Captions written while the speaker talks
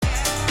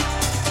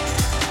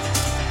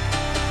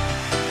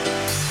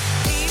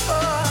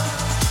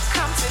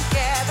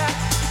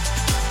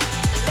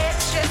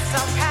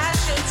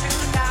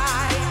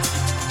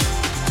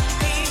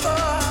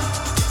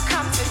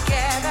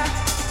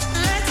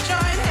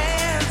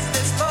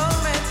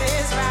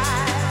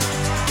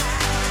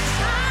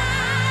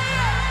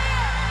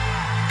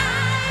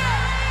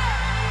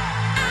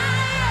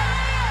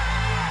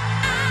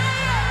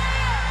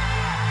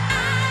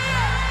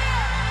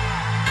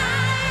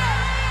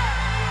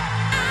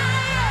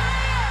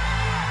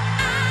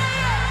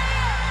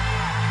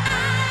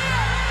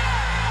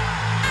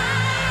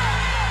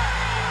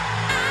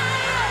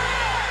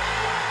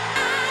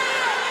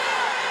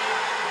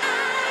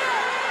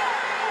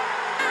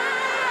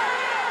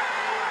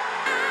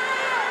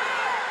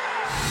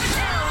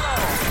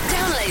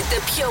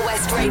the Pure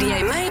West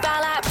Radio mobile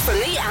app from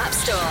the App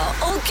Store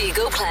or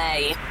Google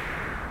Play.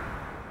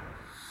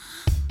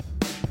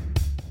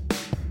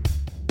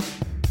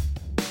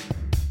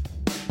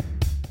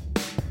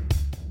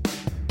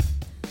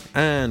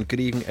 And good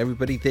evening,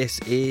 everybody. This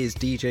is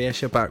DJ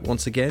Escher back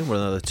once again with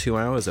another 2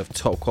 hours of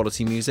top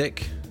quality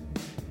music.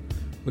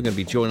 We're going to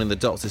be joining the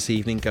dots this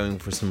evening, going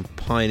for some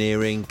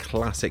pioneering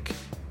classic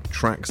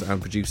tracks and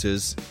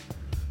producers,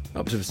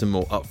 up to some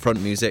more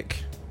upfront music.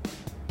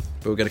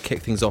 But we're going to kick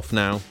things off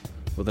now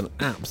with an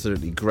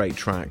absolutely great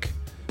track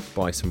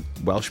by some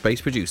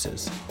Welsh-based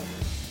producers.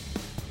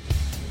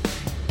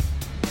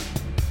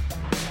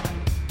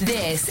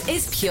 This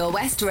is Pure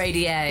West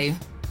Radio.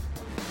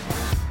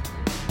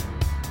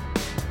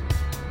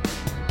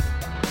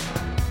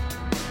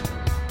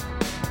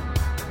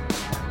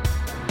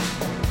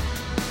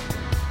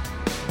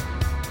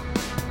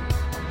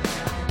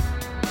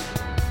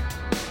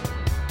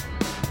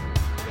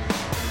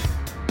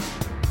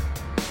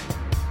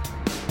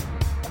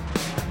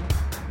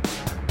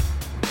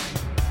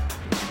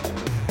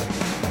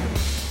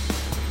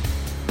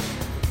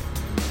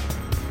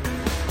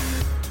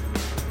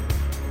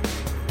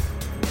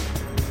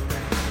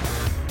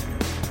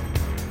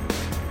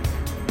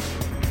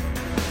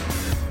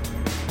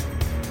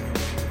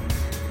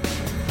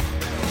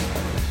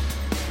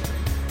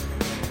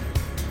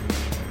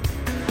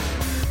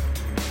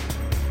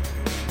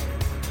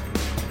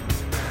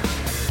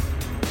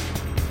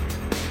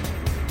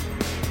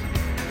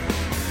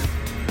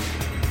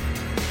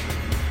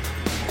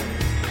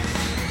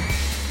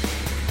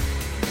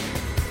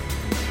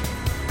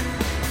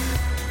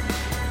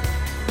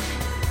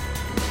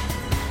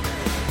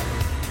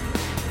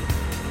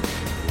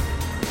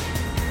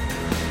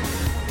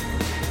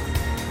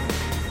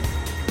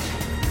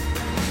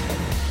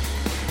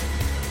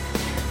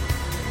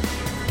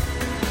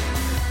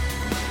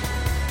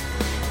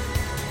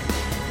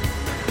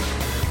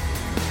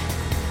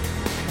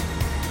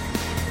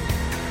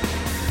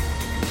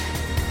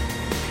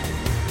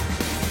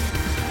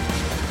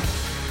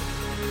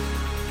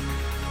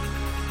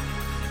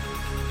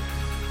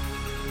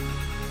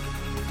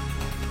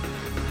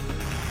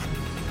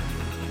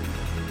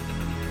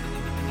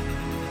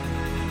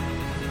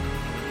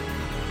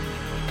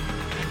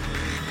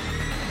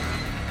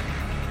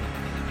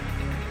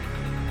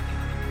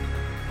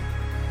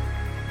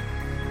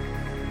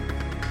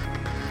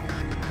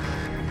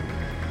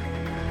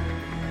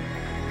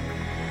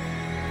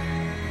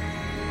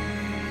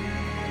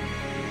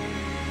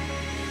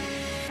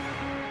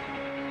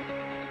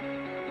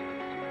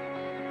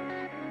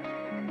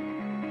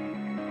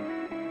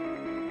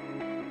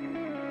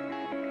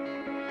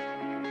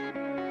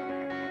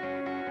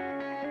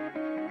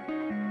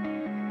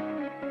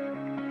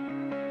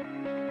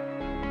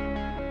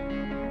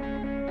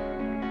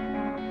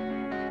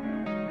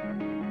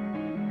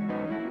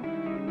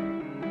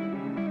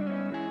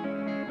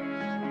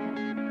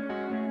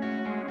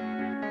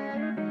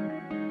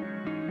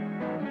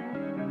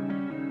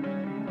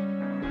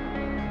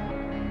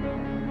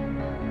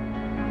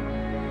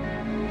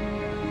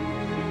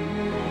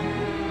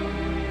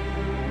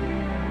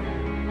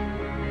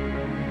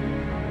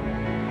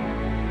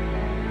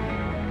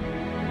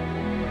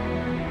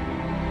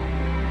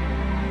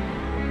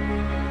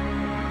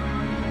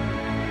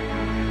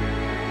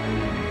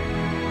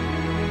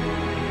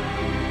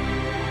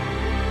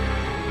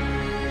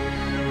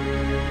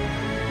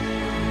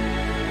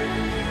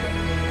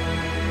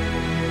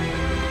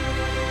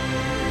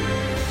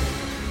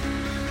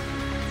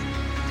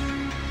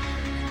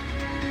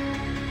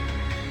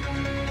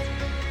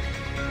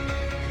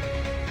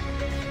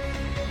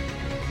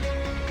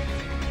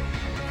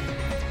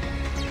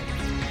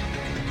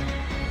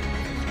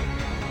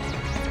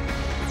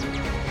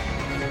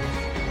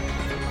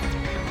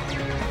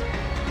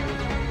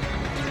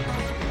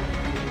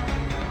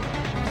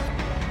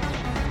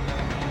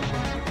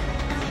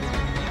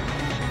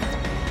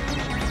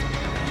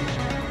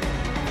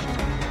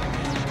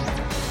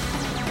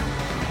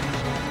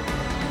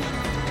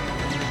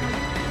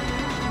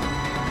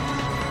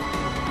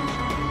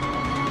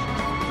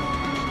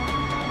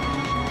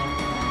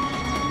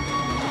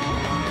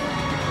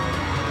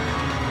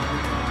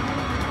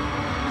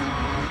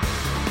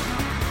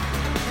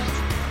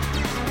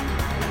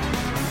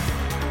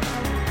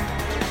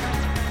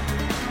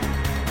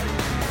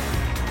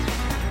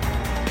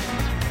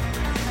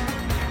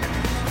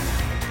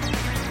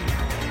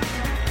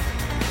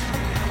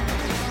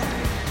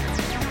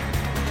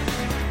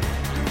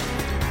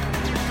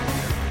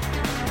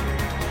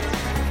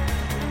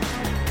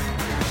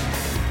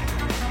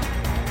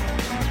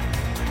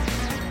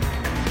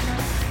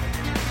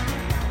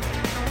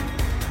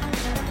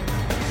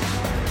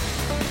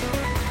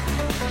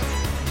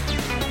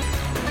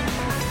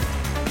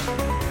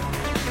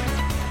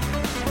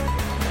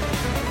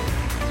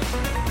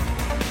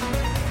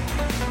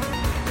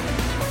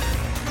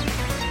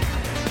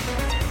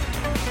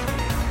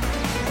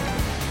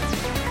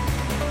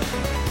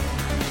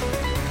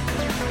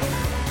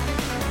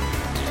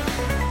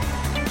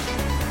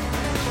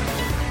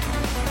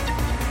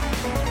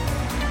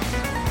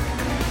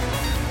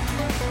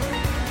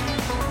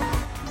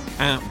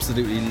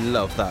 Absolutely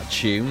love that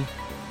tune.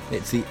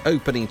 It's the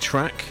opening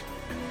track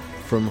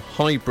from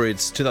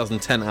Hybrid's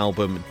 2010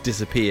 album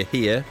Disappear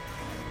Here.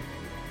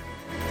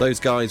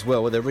 Those guys,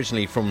 well, they're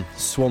originally from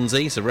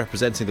Swansea, so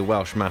representing the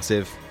Welsh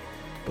Massive,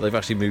 but they've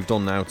actually moved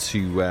on now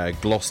to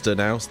Gloucester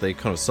now, so they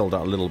kind of sold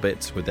out a little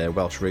bit with their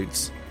Welsh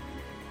roots.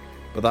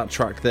 But that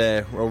track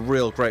there, a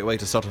real great way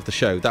to start off the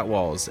show. That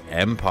was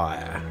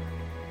Empire.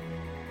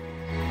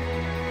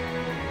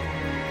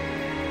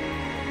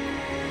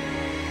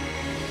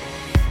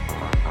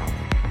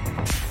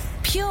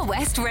 Pure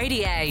West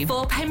Radio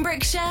for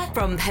Pembrokeshire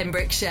from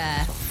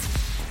Pembrokeshire.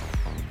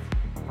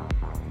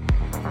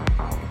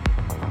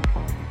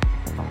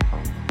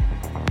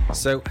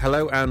 So,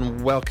 hello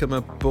and welcome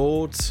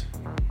aboard.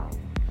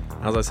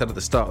 As I said at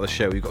the start of the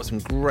show, we've got some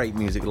great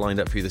music lined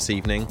up for you this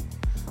evening.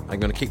 I'm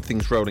going to keep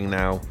things rolling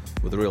now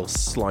with a real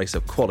slice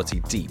of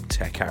quality deep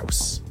tech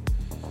house.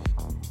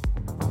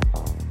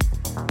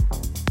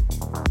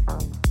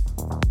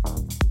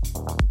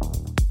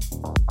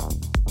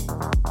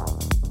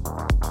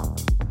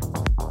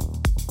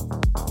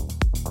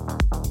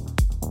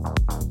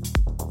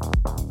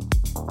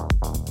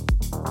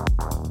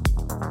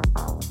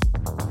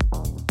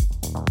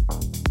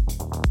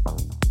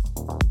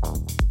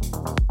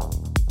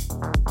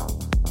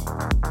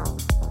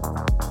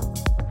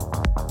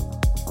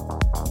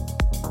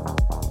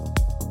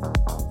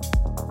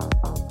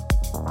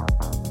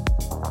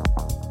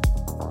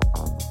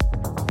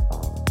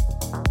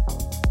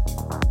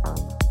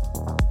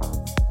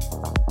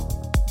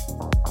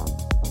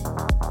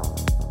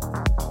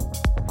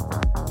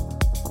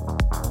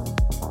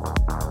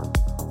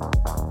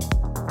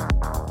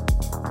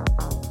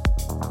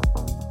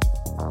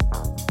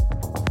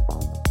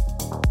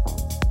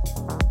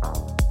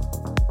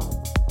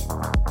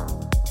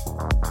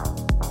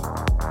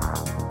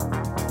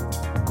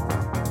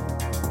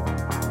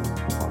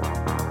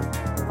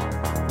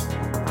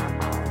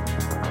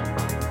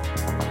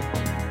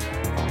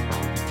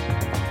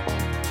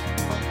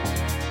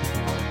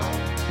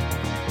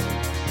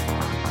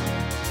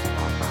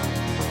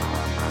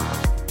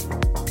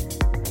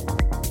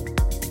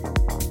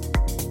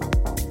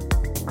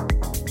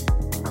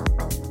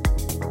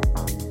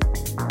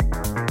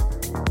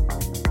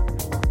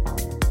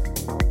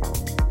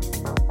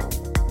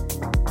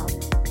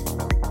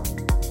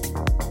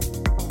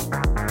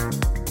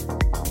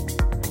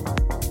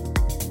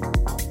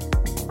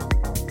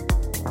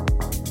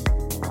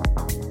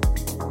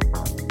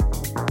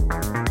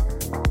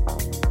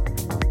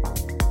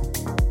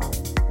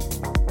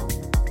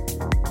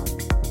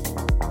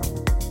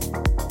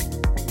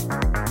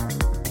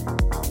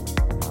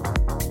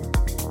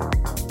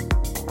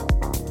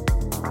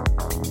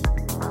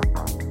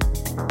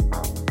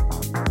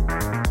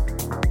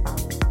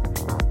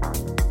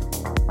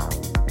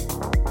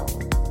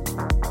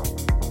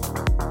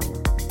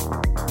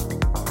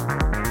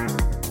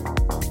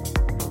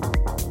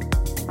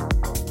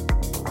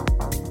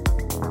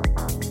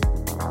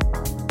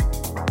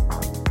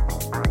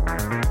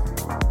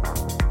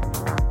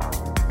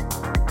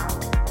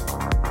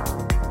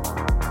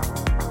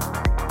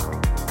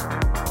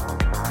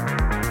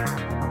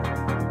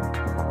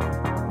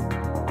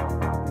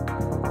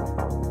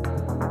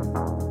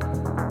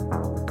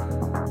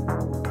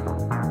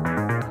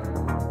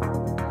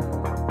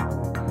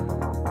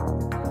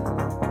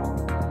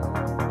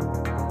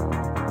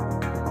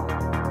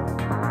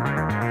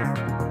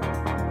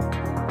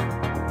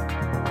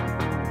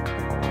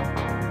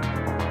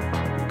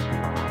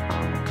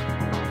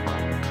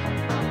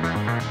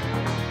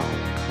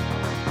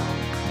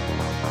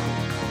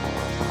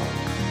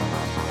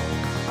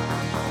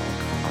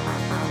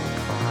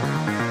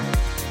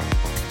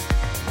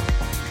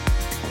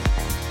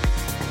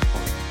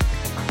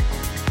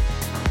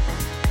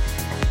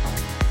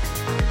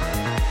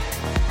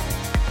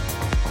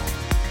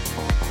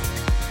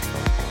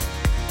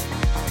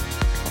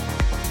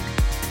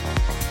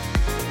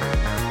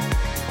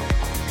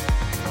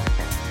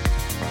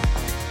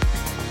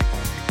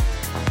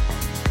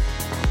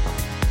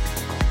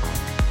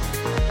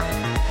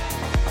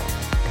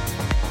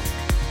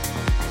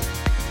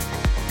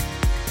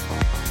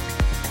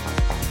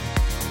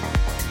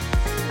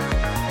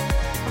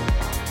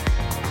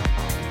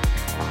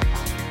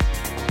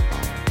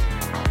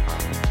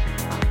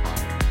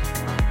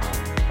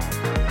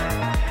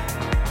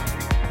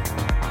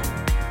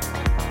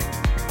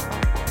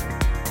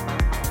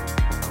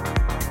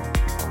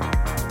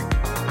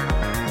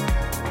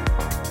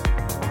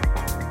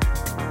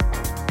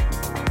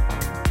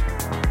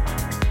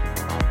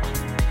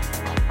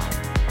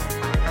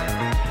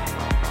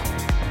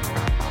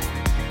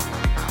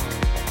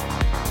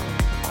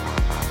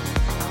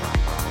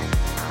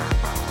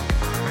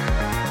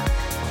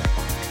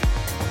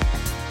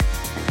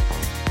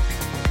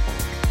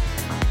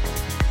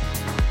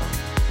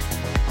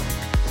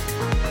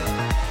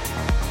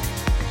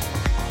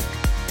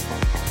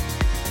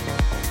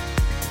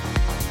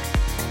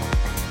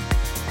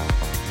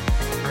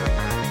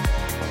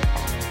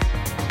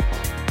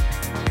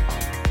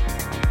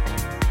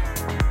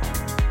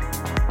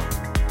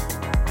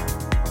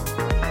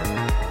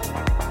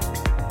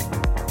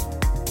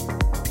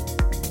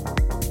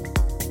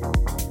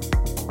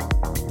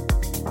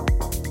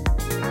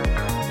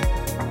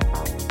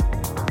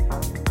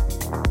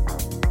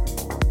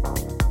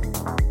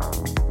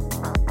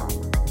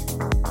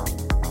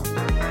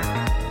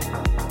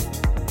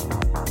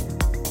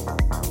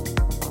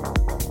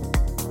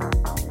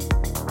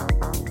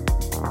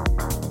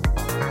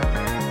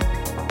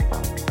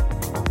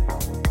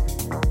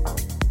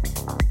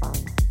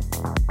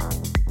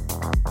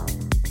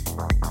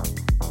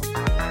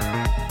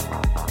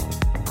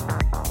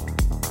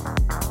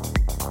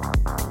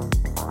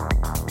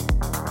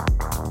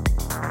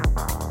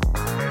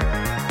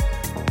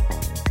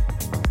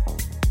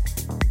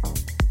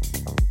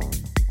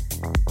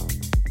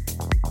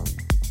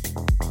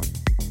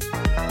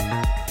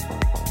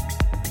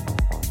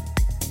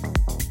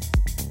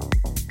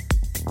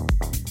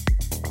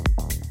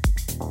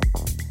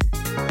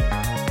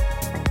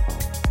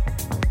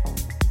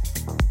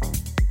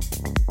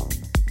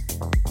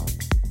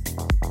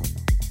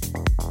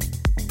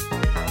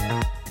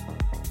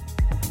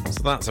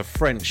 that's a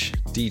French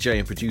DJ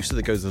and producer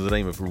that goes under the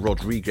name of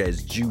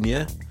Rodriguez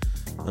Jr.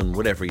 And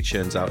whatever he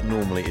churns out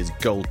normally is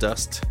gold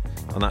dust,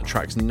 and that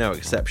track's no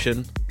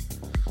exception.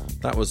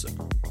 That was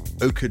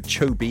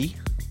Okeechobee,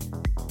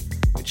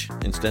 which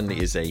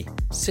incidentally is a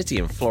city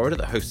in Florida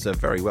that hosts a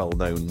very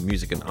well-known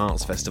music and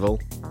arts festival.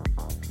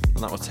 And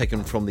that was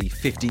taken from the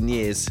 15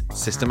 Years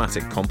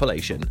Systematic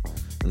compilation.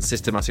 And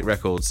Systematic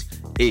Records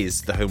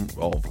is the home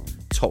of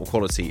top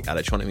quality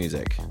electronic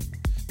music.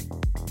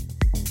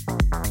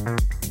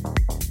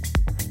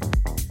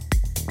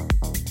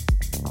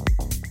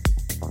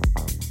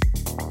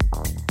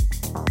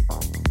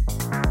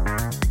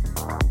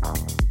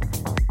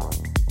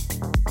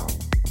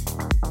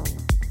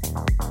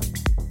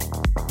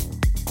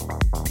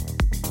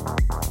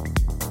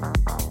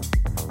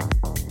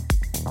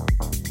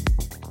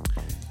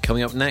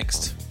 Coming up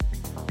next,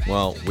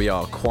 well, we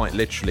are quite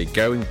literally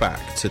going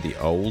back to the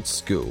old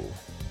school.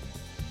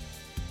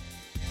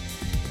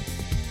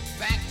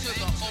 Back to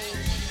the old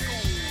school.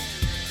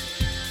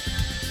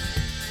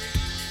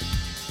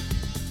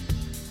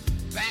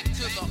 Back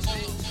to the old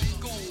school.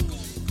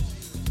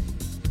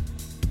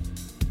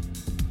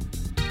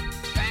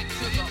 Back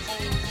to the old school. Back to the old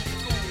school.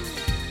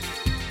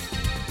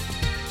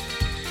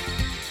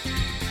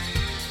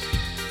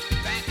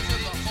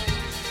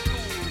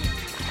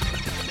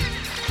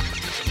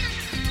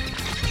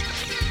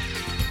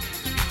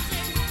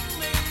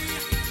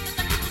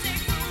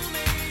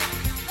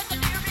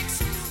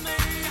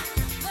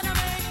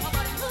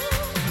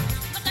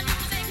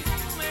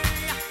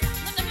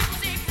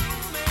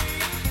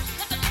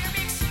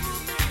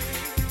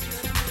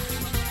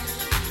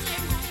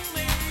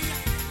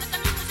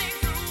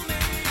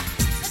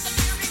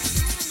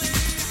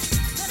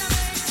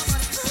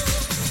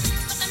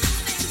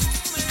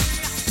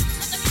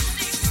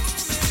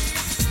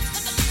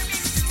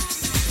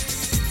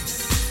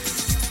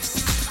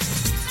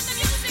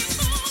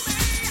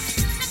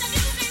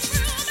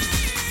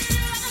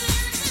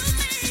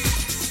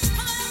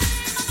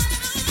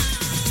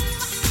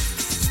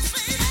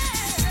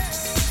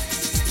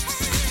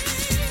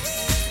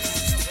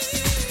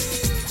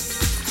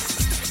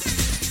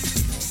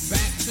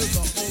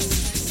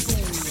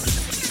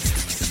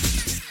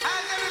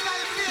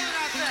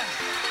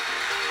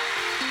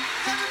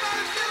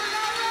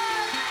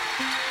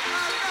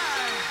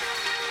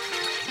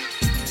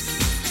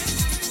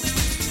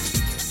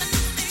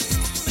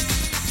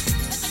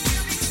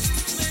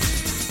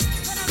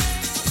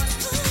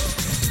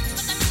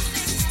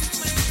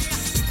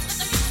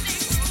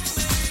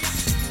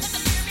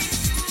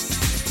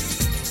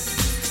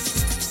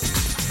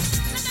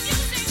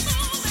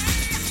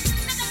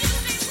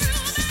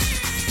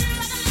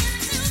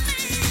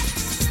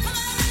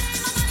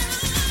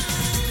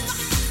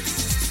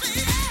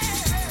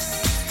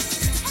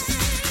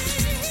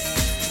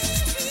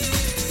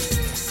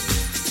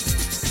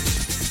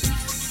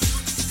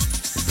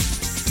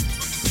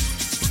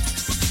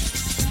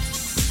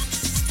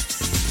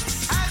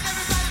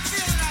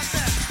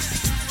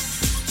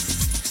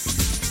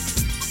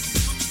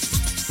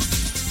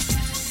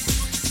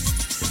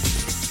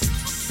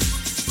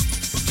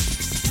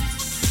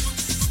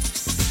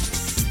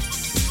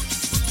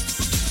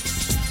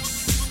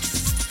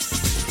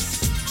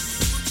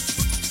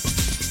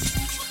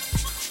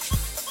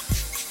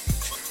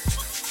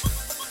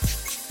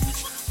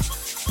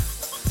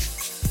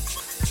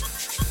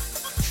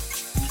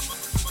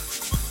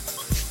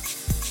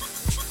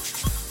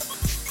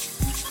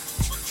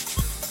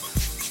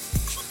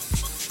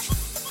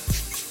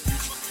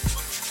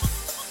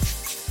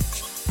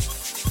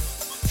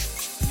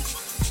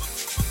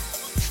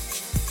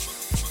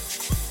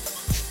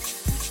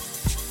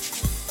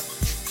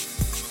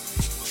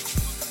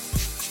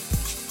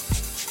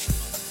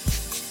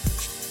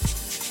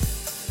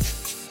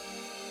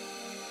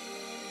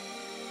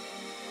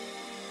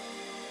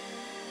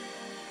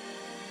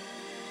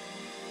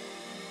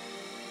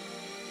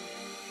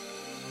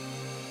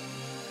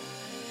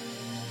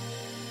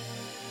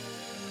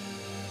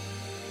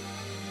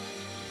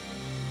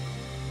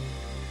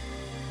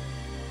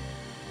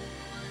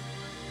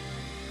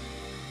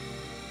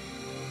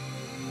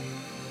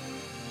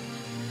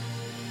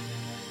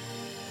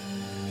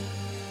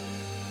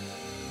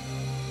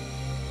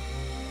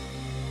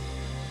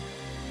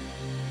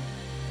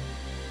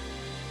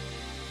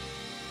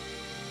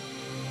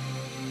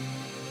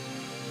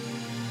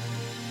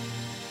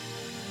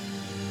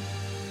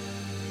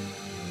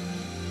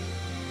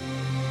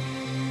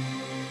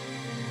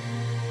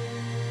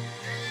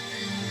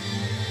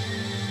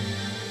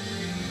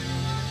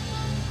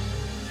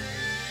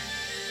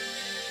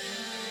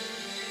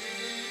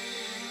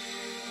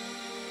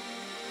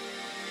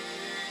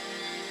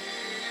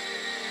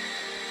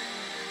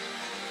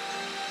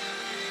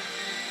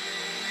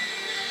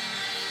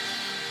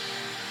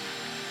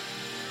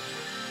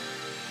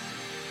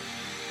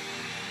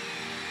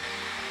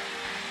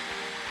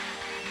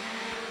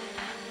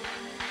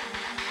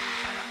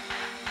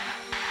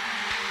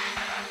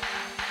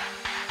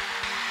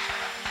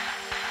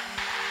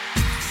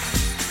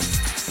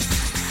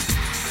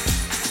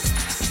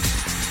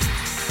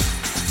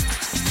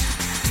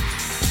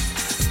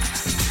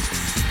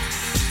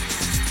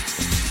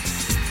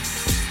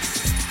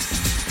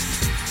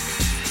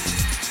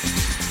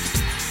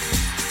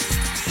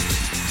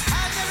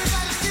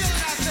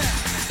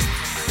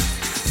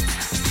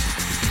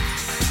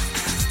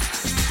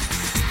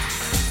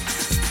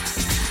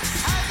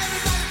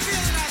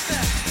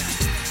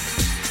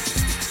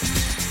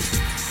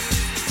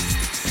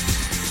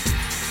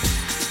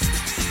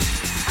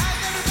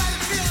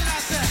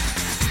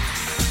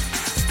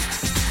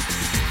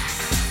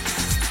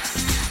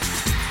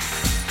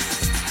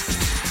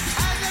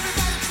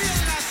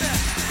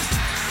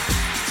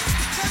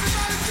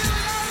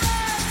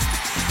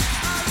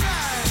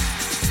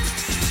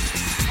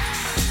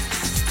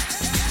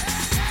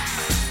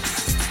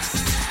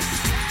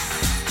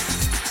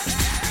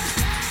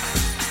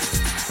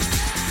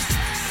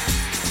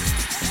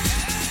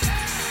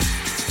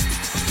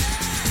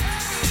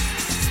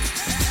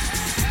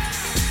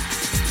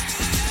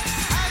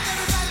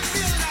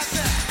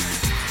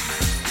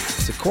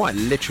 quite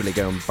literally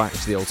going back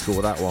to the old school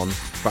with that one,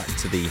 back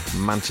to the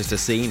Manchester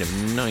scene of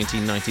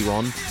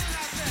 1991.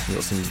 We've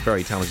got some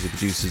very talented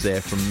producers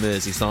there from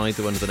Merseyside,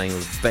 the one under the name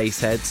of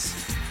Bassheads.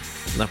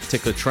 And that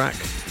particular track,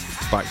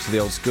 Back to the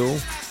Old School,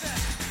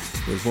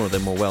 was one of their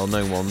more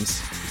well-known ones.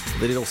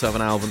 They did also have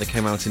an album that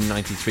came out in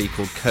 '93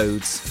 called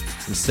Codes,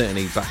 and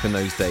certainly back in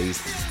those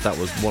days, that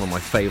was one of my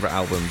favourite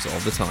albums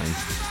of the time.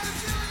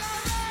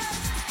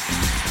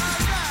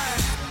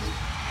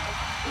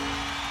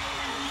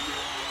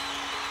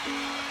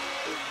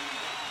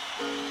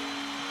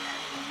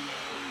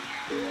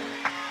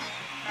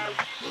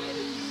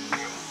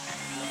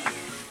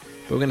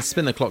 We're going to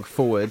spin the clock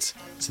forward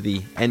to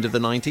the end of the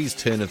 90s,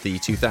 turn of the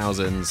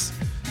 2000s,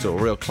 to a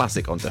real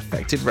classic on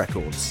Defected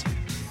Records.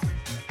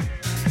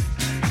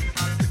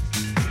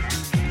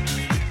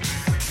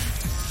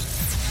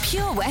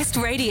 Pure West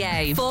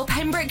Radio for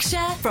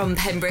Pembrokeshire from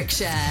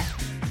Pembrokeshire.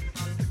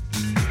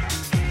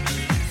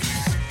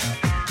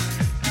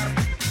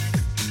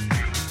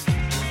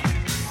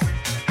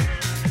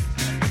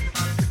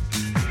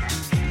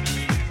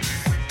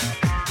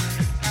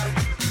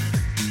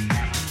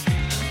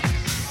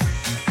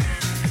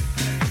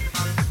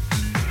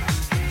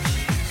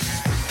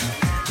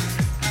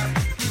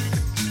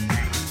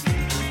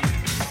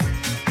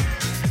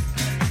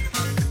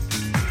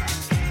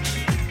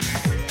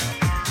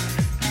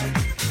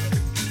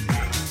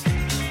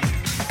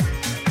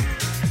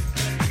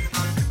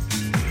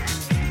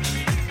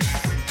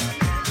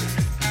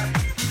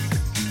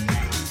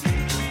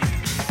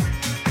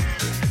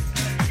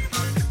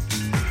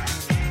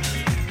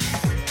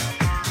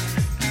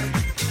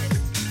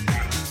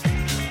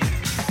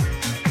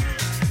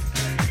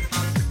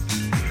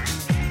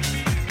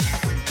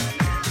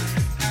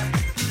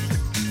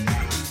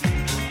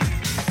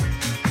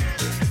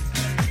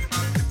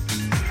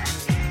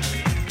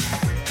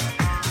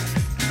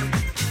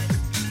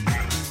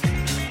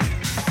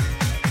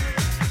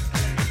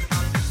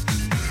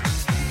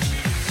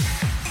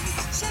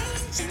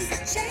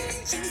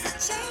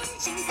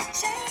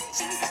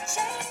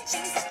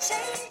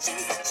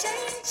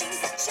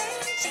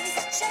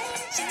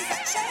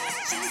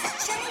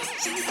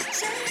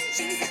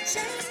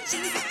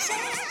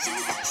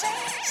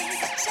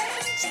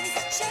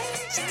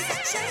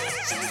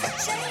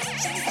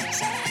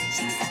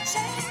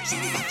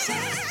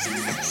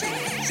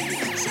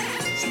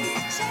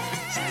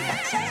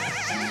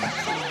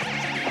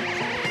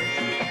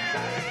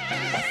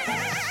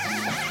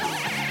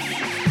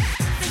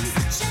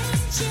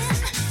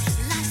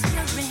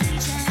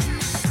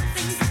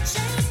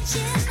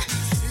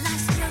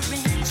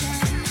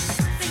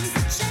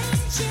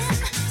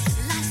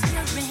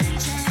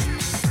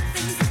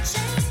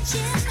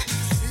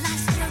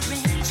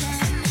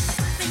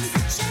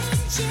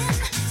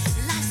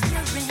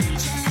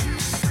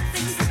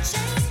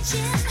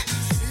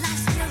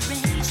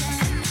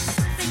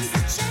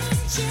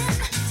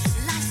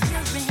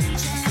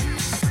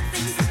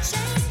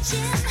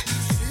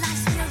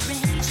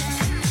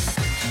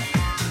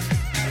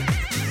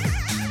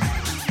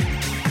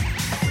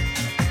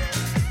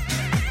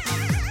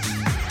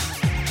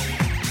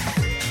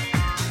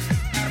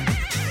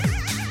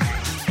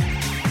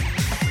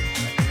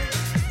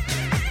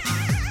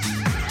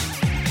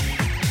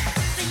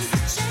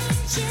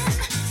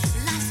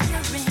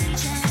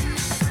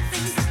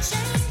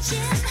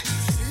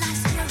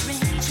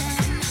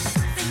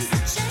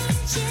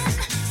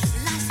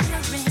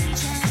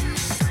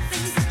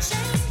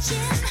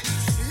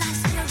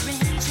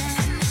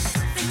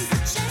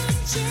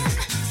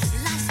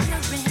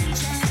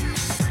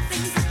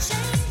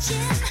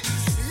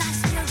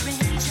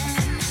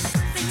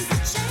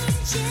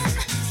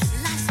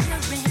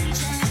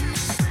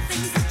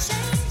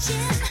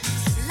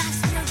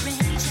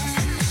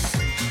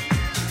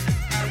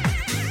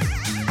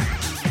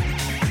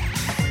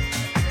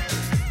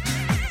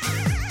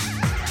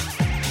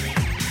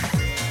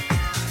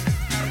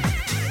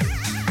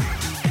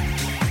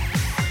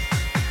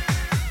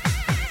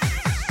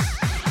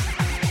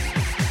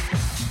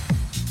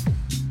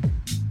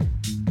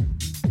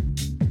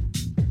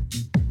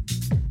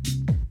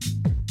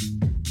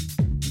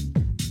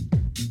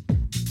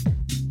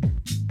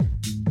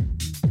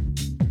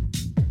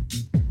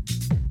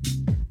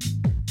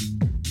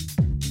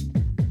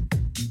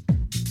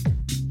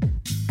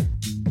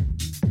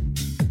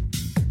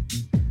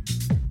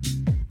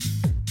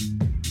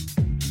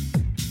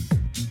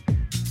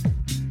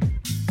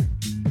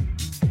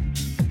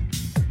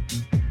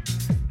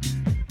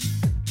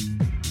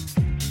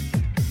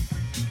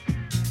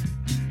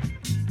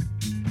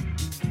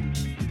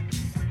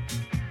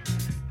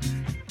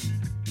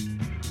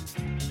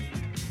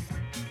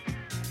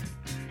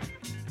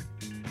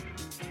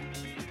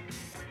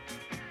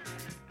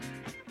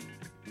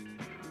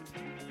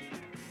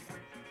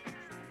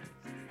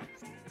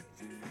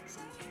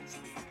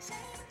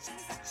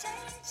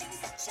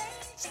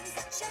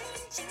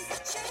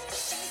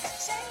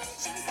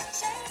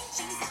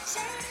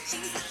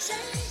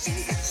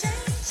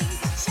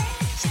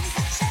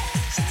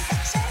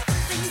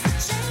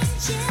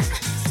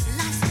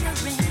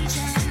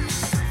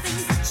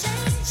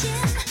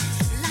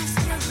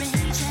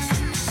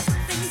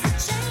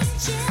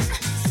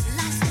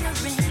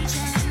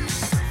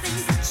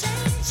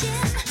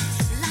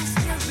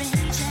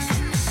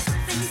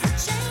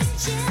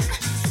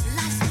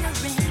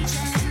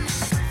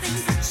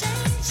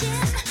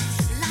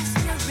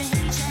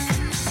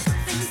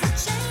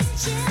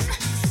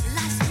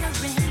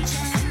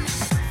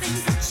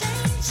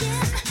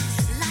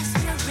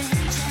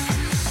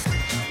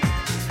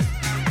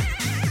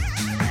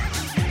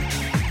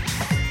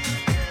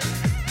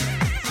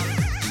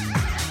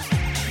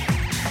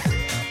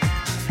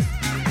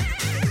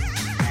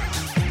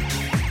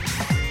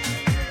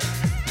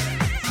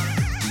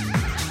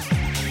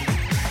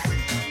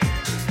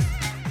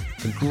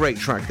 Great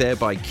track there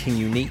by King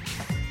Unique,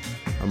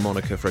 a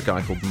moniker for a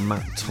guy called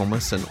Matt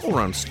Thomas, an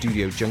all-round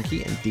studio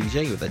junkie and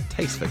DJ with a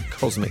taste for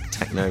cosmic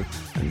techno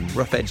and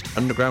rough-edged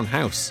underground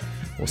house,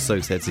 or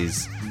so says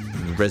his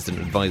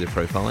resident advisor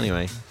profile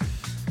anyway.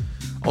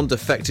 On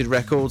Defected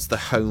Records, the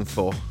home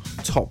for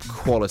top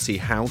quality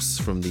house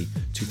from the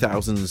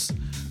 2000s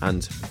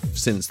and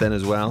since then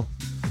as well.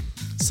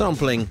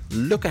 Sampling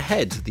Look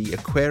Ahead, the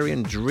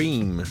Aquarian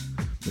Dream,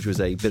 which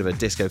was a bit of a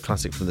disco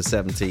classic from the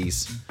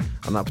 70s,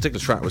 and that particular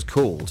track was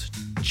called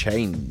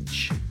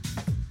Change.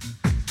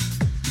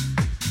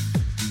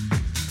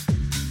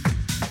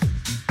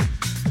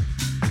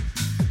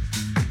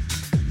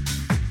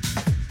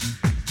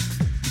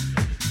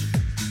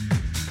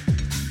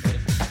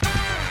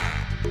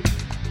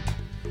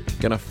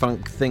 Gonna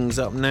funk things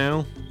up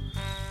now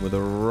with a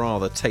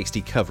rather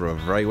tasty cover of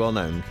a very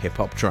well-known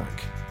hip-hop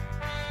track.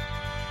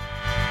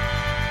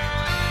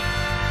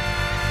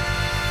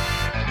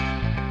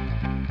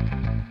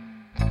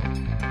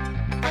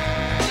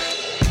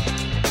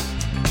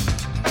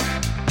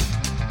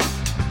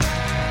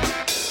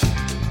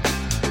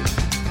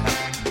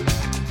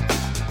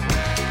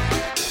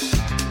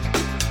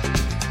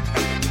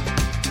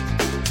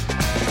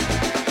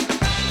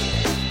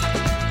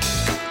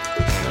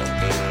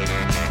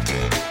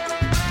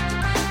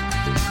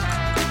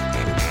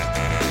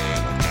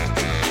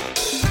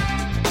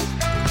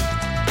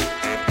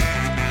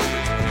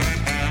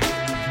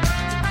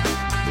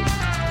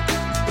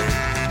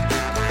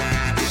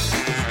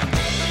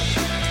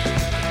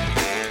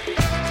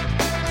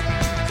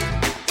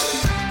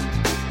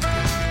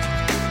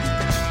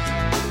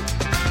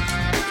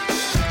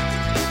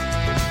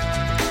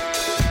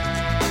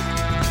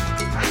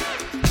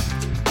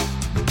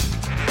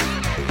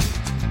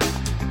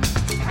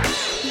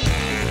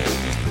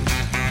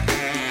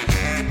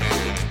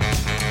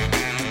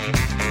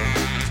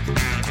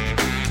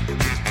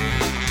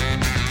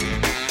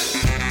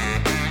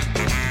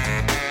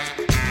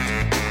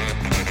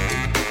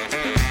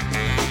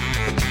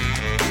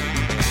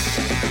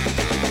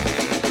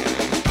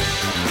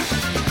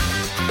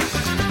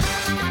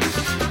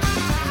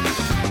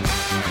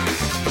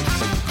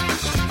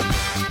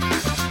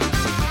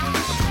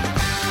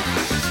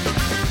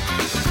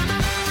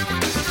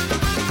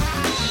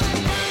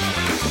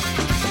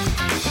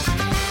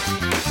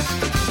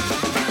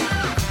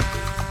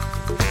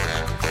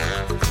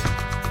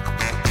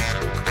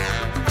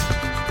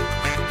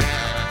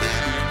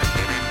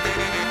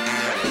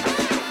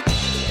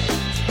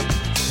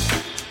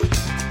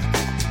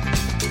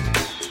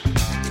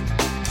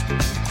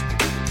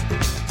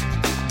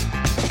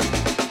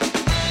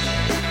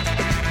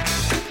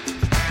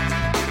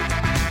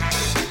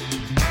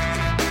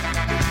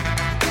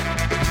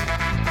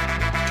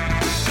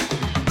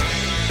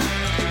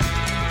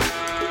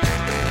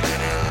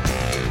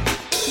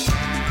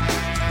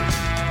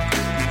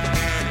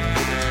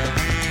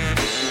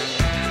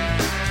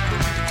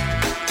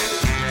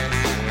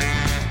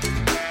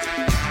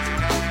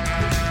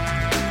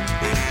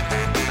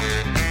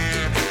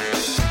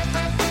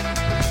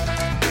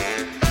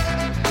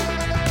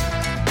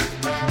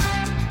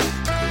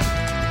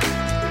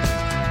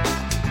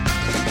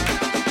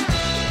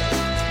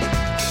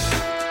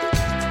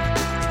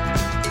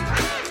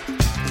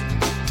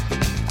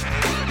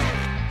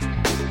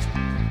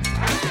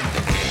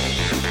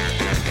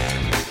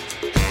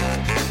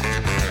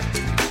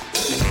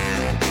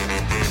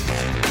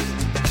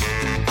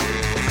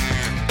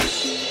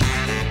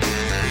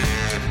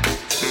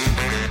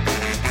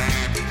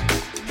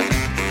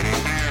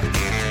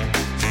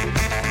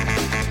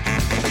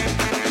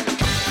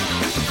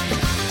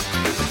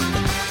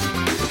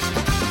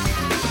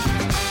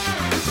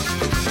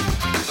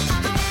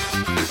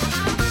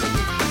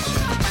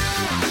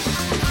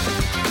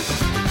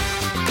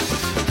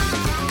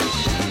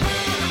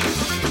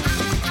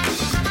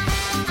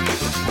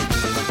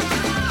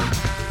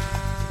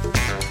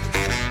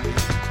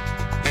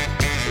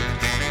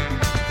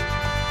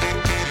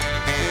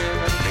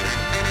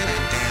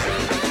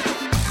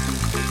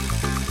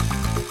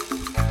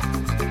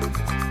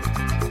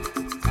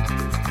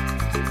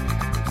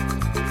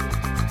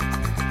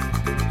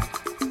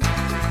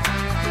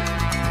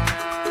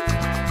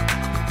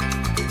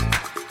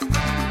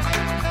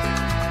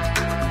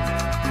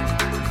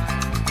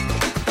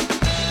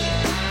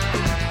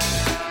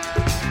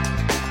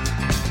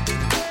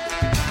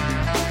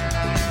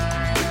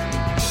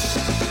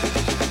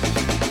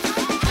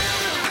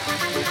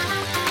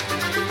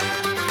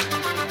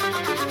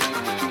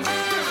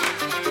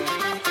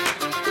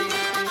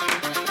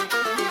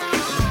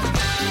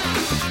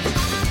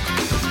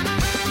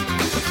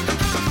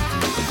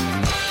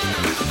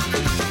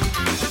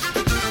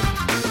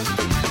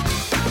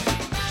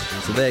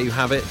 So there you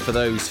have it for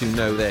those who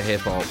know their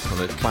hip-hop, and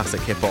the classic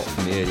hip-hop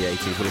from the early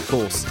 80s will of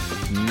course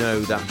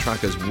know that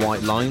track as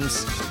White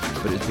Lines,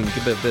 but it's been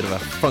given a bit of a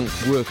funk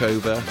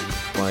workover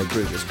by a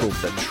group that's called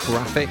The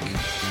Traffic.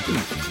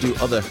 They do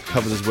other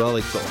covers as well.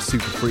 They've got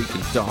Super Freak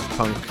and Dark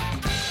Punk,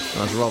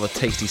 and that's a rather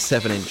tasty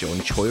 7-inch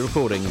on Choi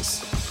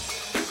Recordings.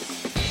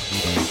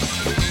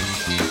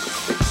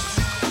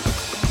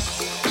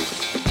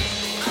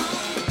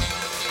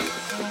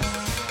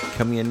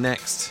 Coming in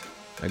next,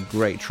 a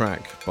great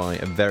track by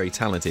a very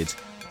talented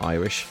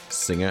Irish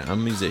singer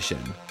and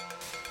musician.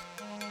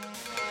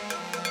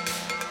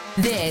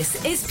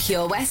 This is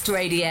Pure West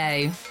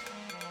Radio.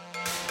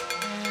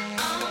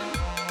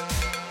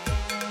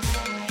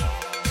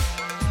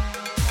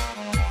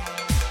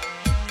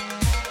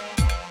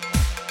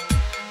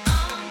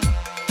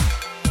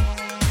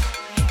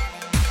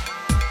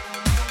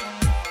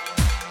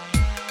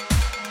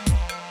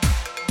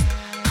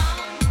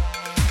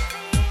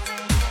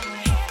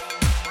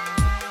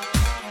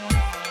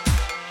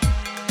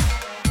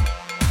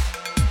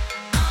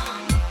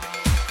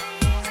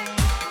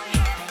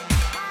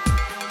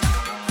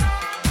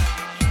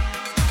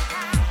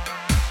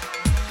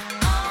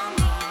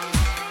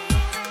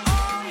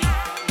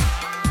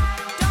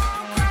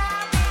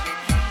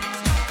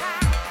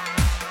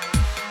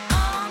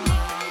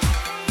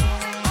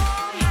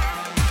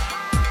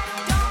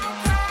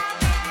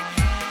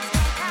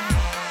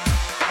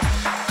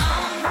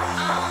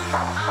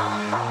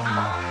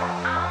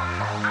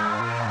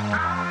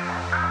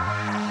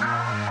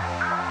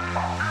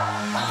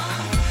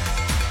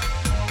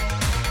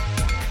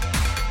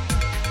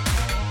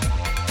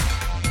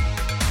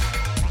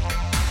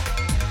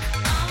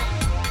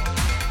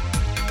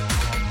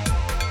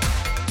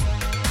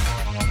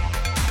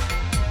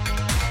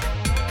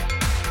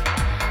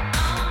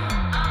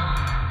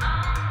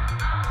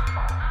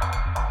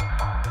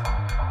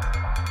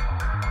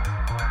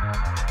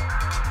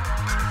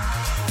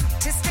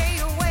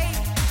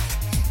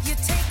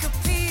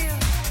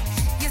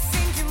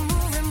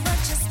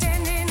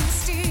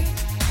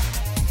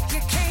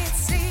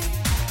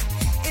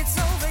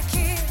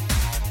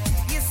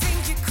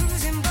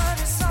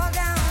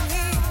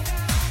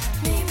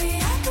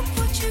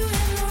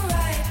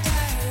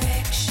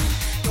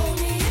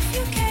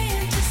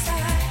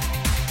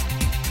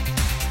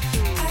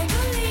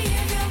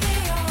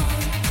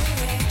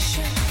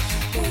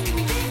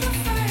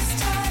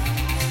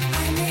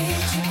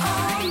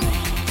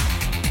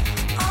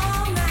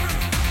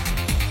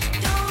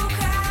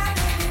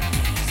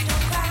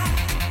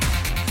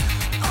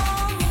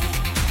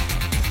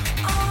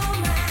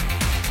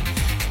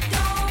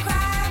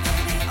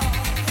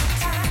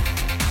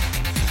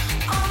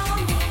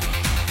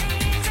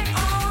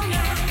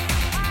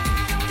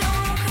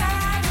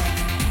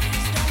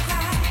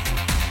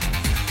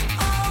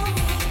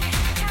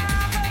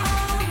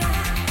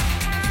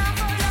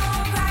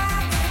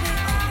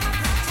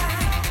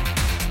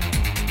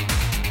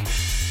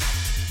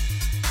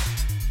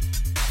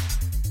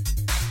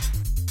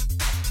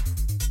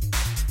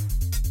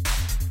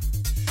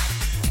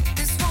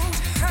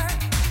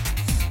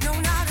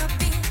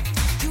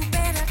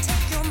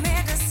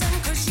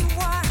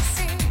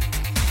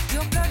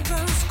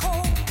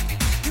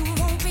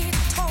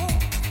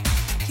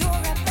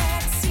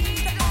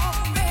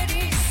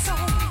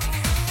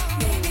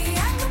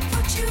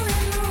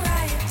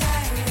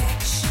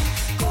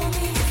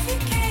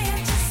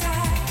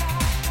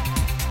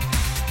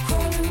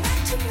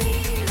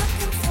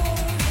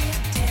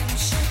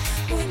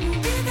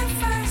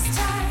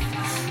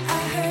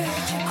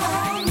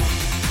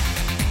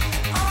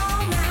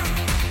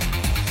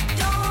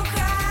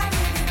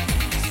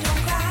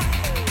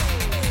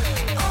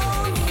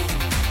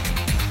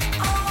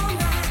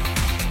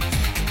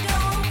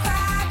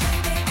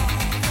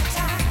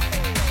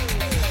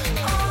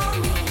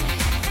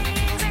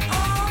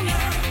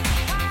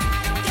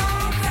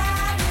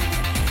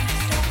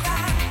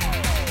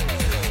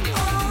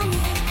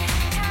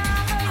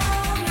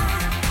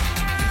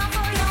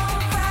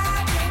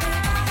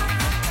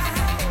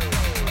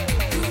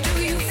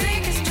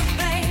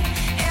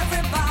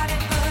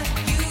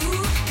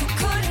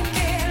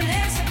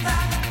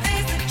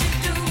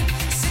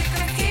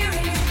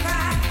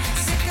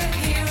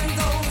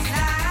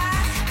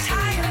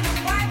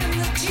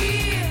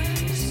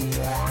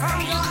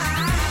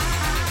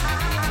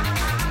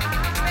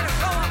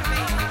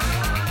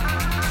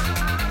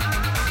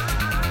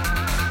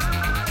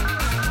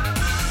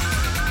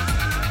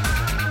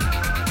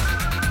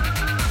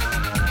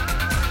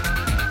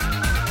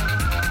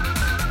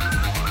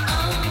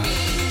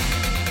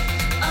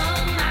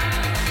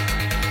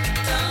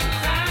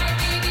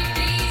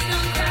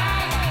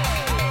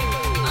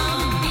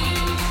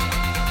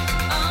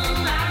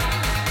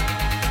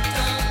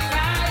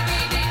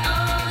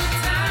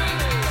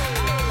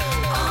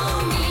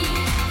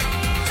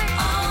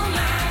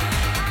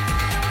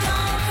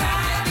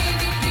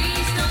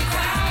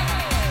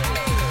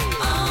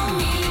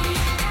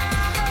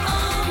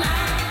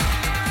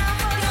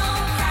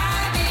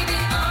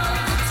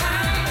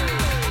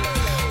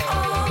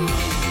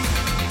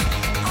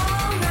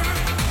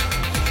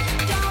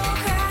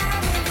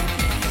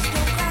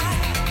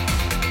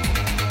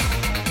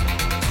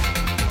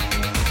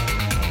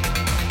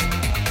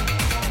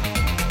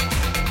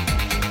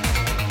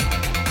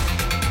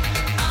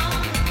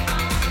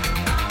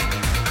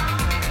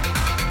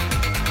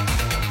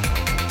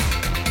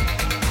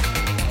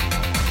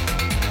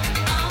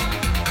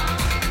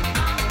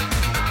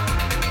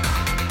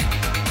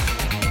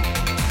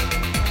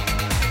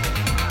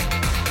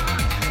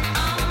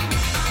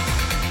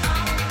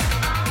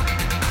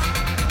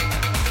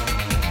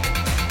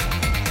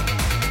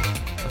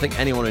 think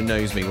anyone who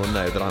knows me will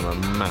know that I'm a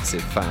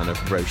massive fan of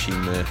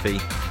Roisin Murphy,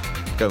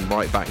 going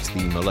right back to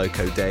the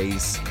Moloko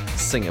days.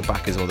 Sing It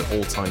Back is one of the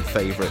all-time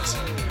favourite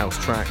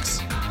house tracks.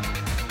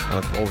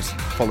 I've always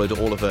followed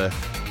all of her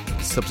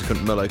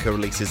subsequent Moloko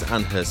releases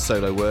and her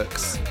solo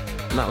works,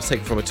 and that was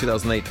taken from a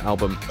 2008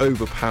 album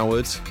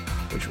Overpowered,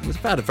 which was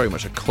had very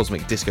much a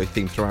cosmic disco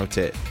theme throughout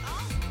it,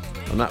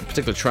 and that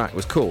particular track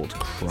was called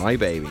Cry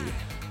Baby.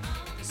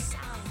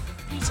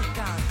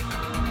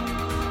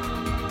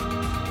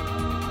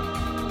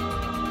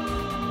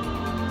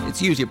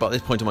 It's usually about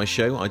this point of my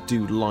show I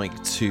do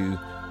like to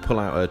pull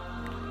out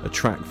a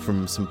track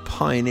from some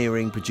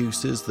pioneering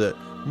producers that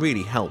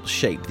really helped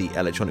shape the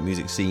electronic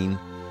music scene,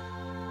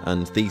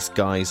 and these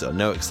guys are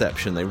no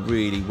exception. They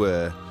really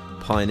were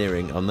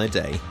pioneering on their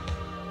day.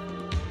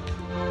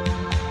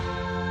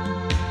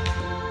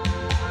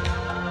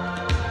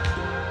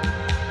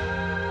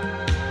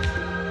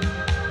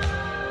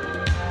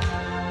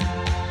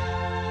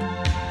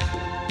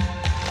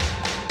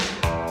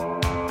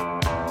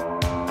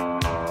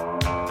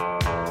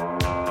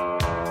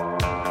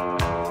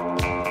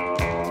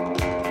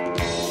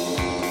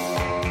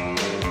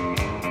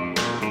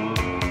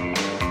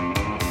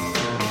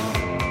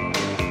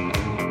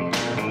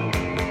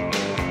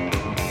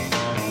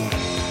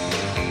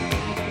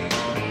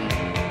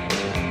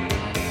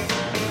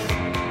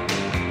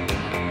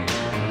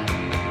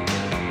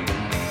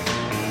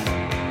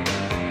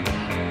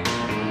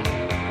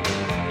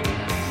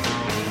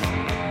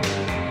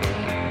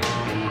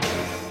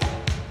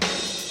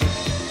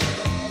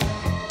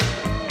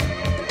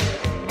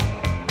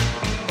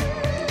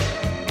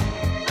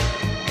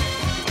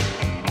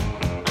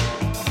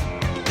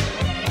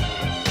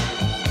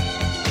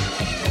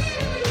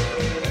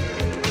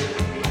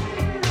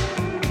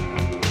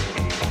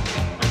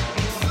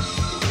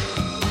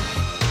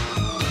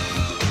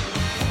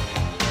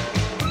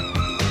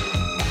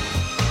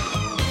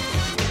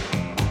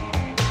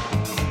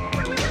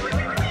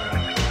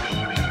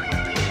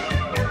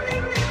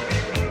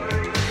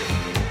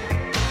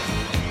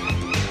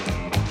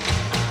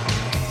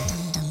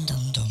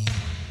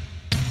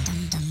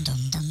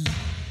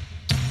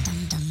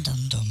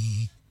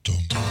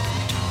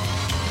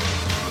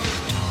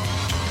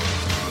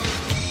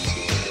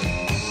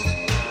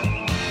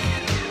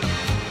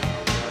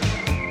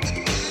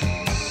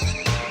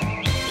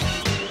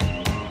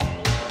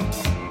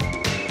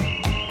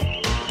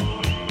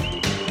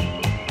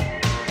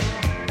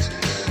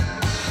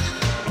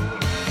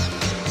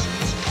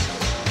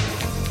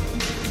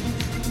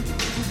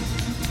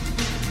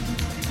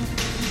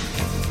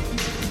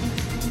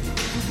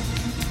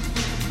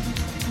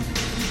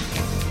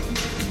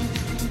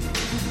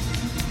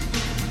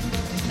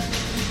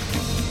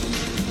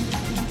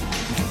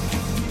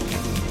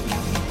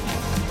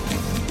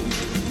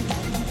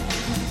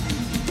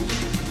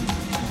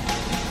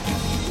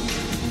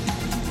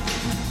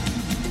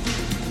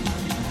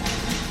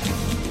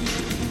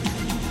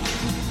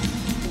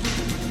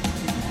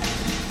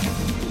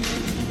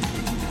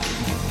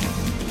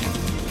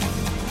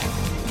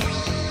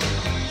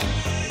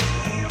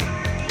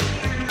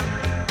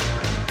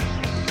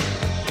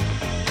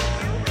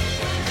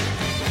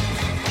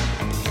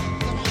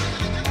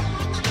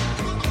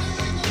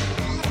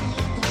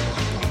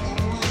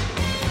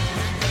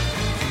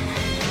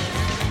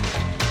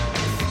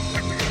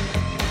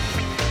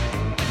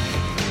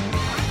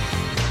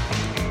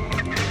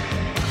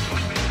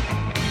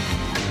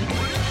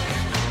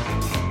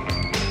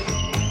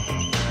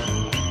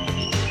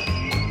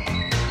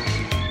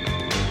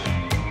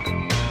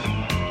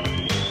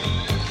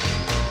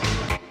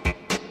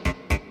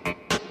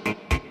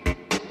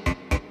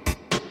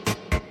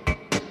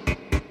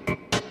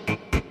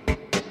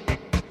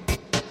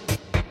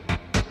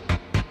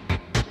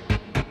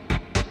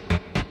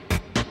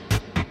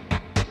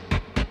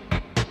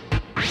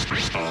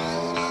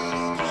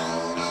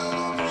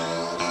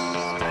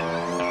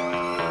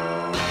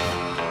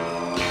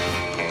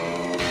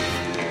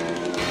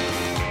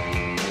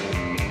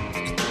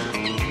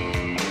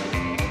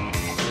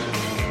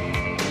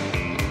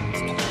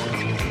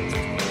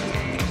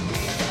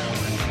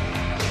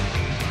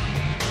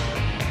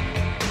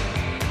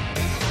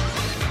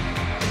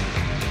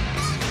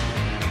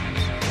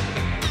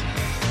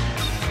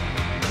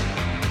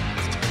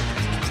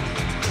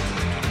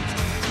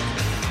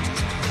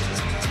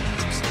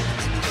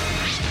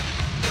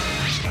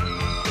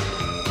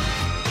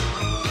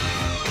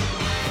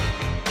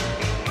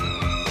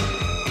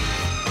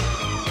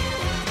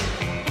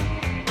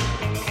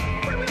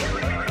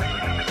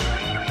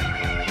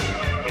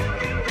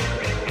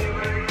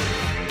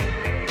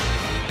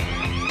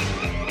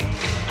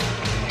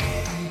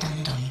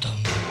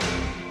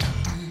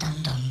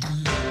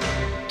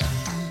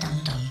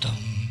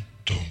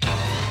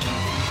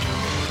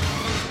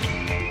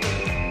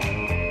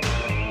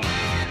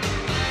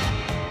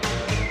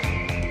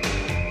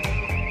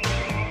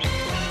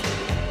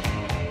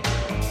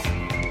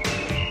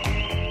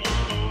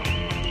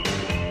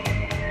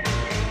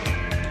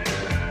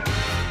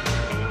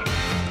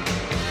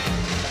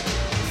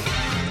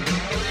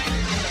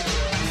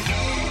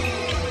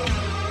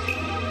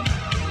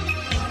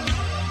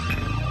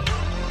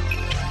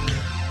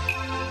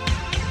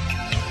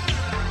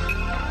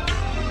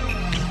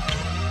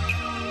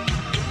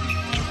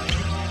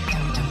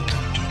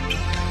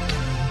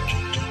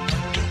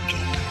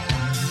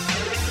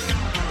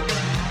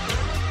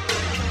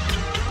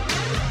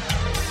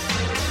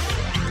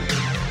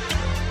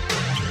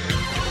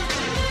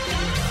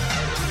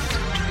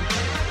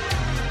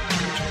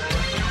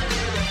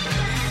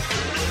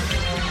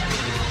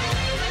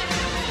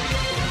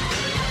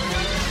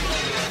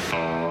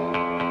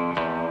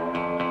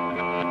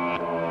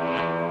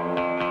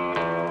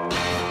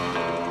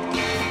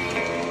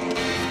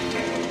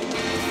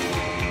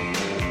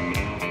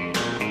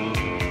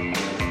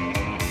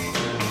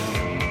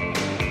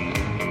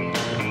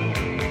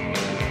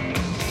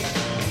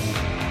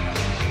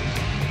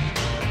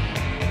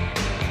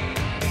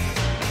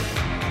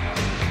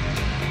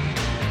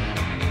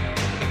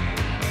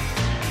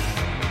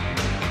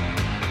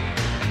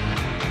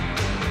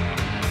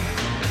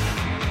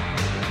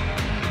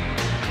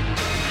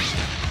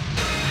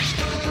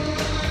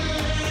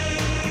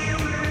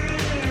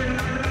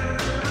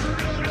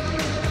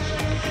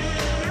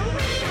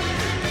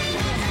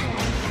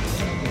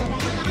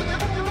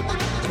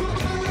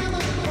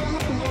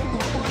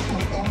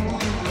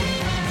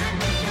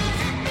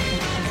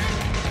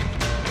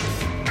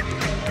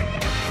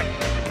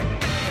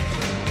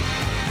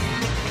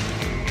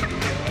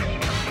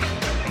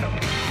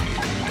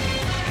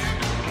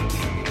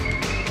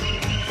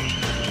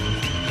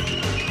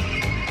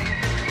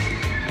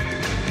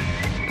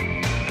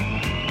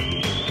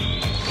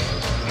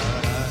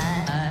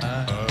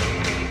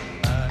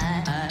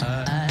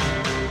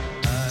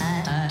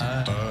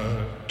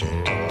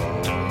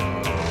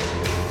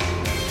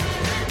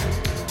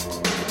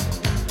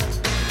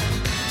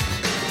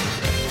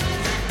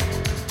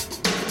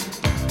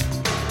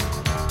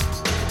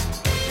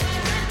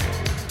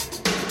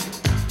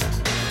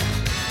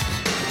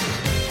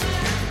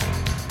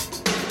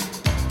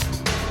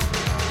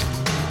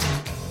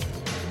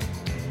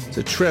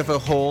 So Trevor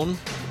Horn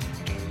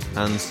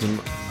and some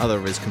other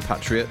of his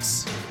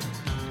compatriots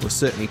were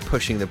certainly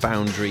pushing the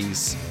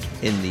boundaries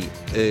in the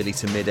early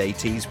to mid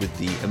 80s with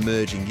the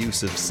emerging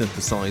use of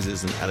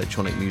synthesizers and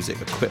electronic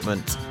music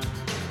equipment.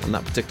 And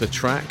that particular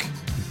track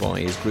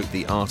by his group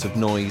The Art of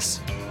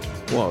Noise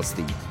was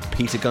the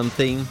Peter Gunn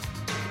theme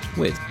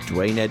with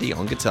Dwayne Eddy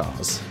on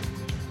guitars.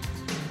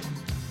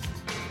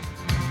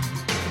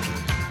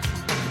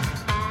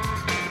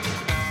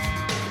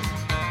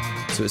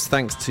 So it's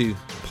thanks to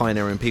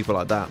pioneering people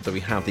like that we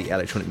have the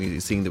electronic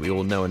music scene that we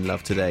all know and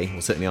love today.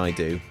 Well, certainly I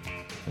do.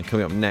 And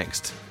coming up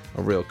next,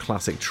 a real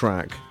classic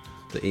track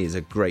that is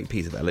a great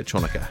piece of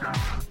electronica.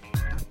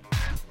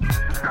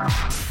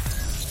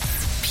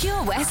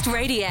 Pure West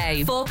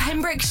Radio for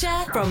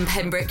Pembrokeshire from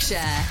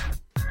Pembrokeshire.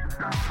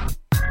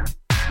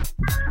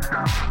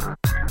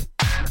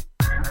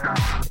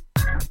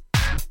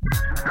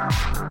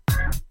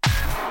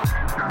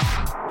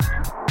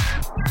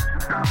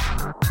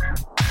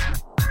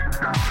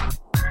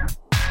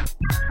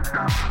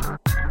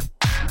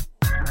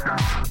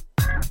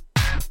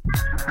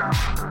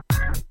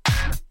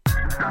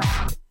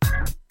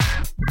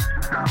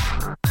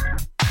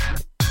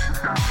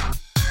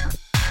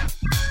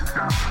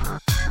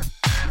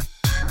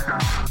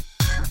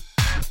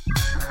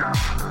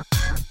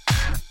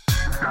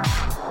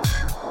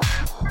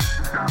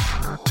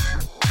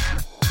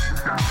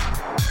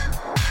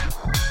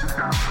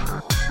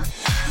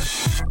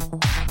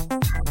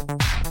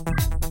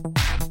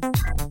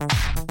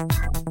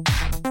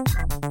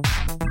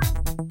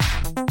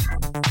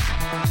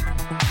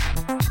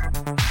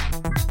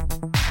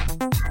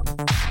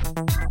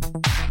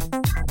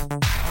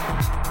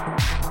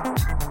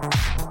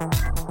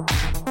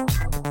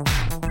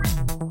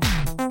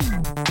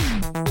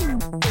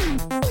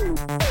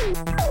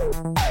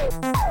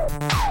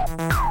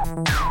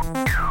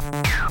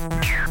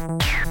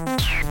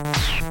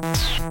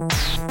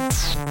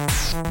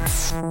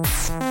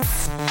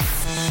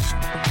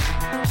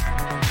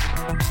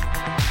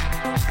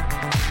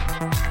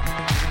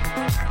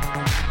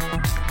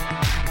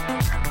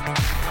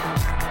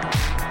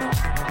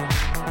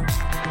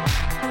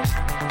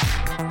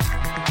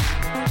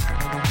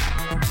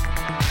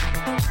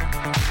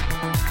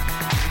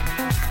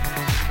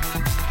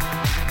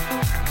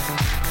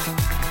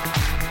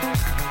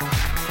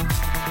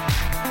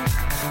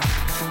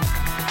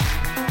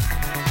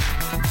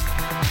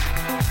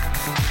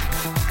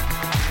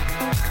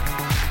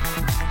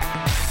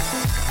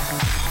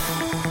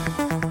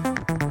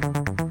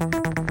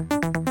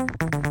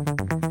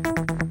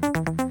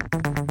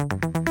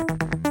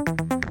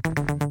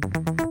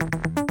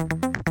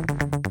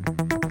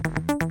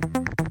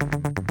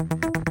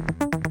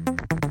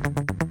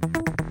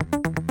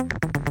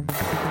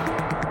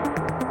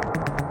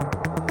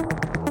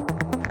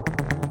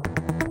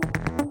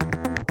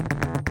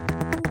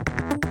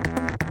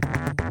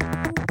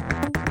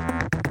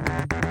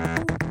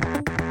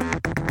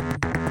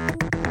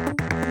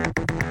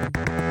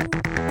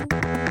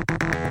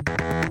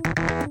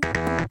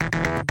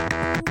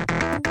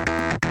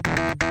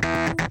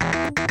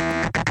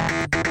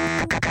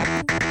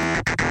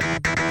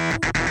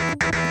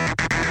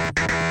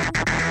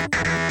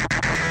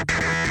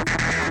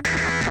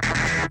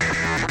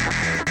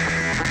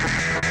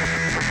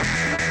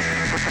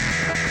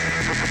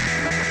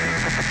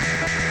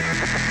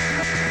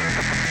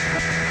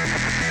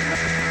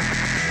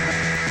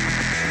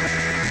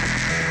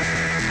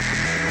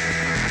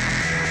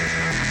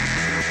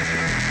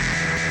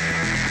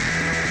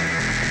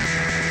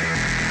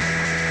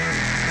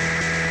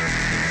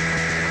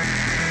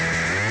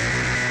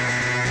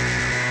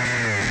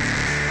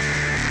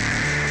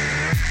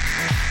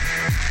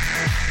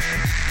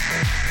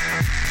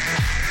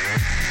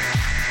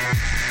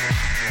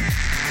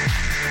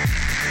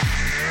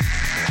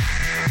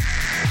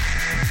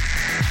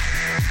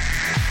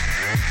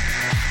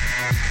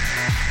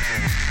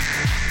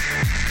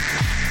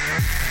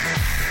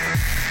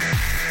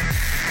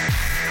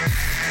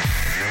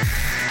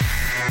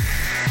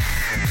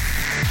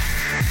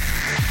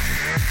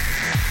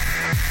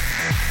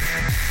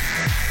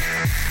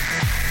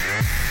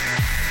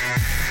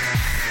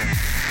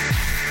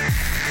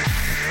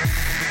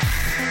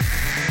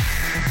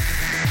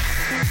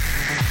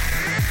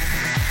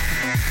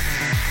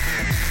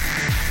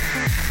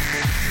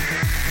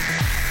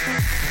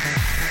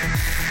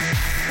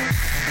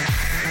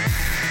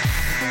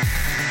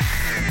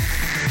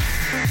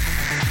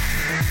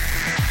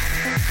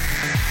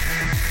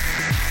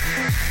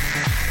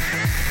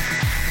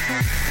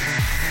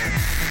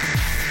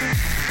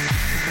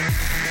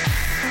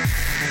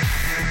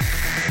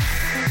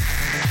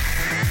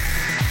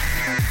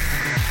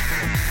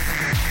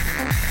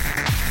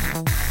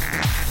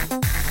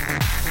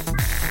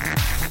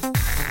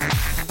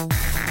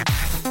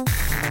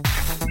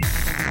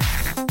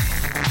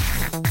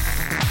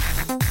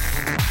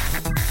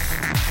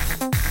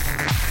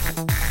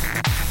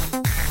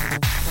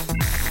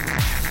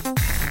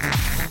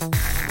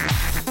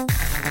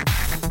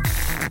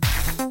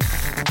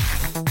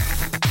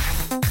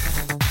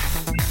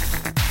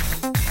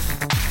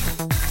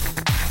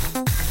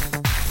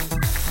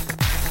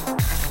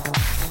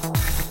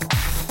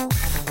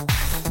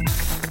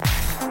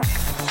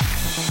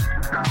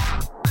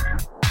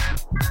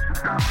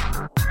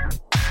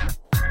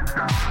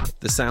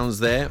 The sounds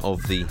there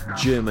of the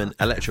German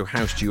electro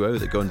house duo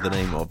that go under the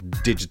name of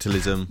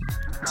Digitalism,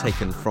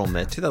 taken from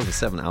their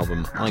 2007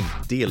 album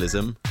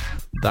Idealism.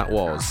 That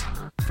was,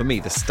 for me,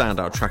 the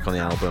standout track on the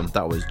album.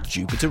 That was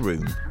Jupiter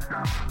Rune.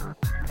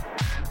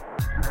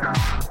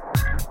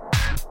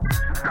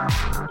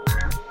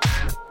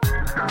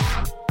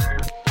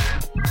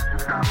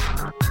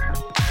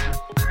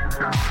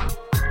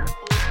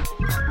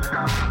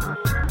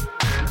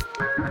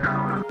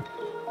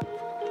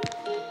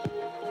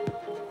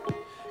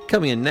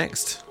 Coming in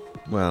next,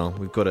 well,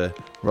 we've got a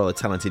rather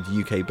talented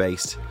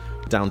UK-based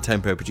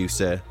down-tempo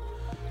producer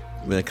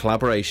with a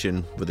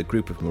collaboration with a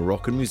group of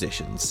Moroccan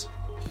musicians.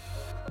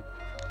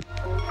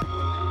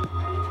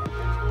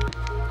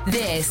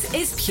 This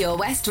is Pure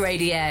West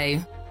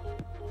Radio.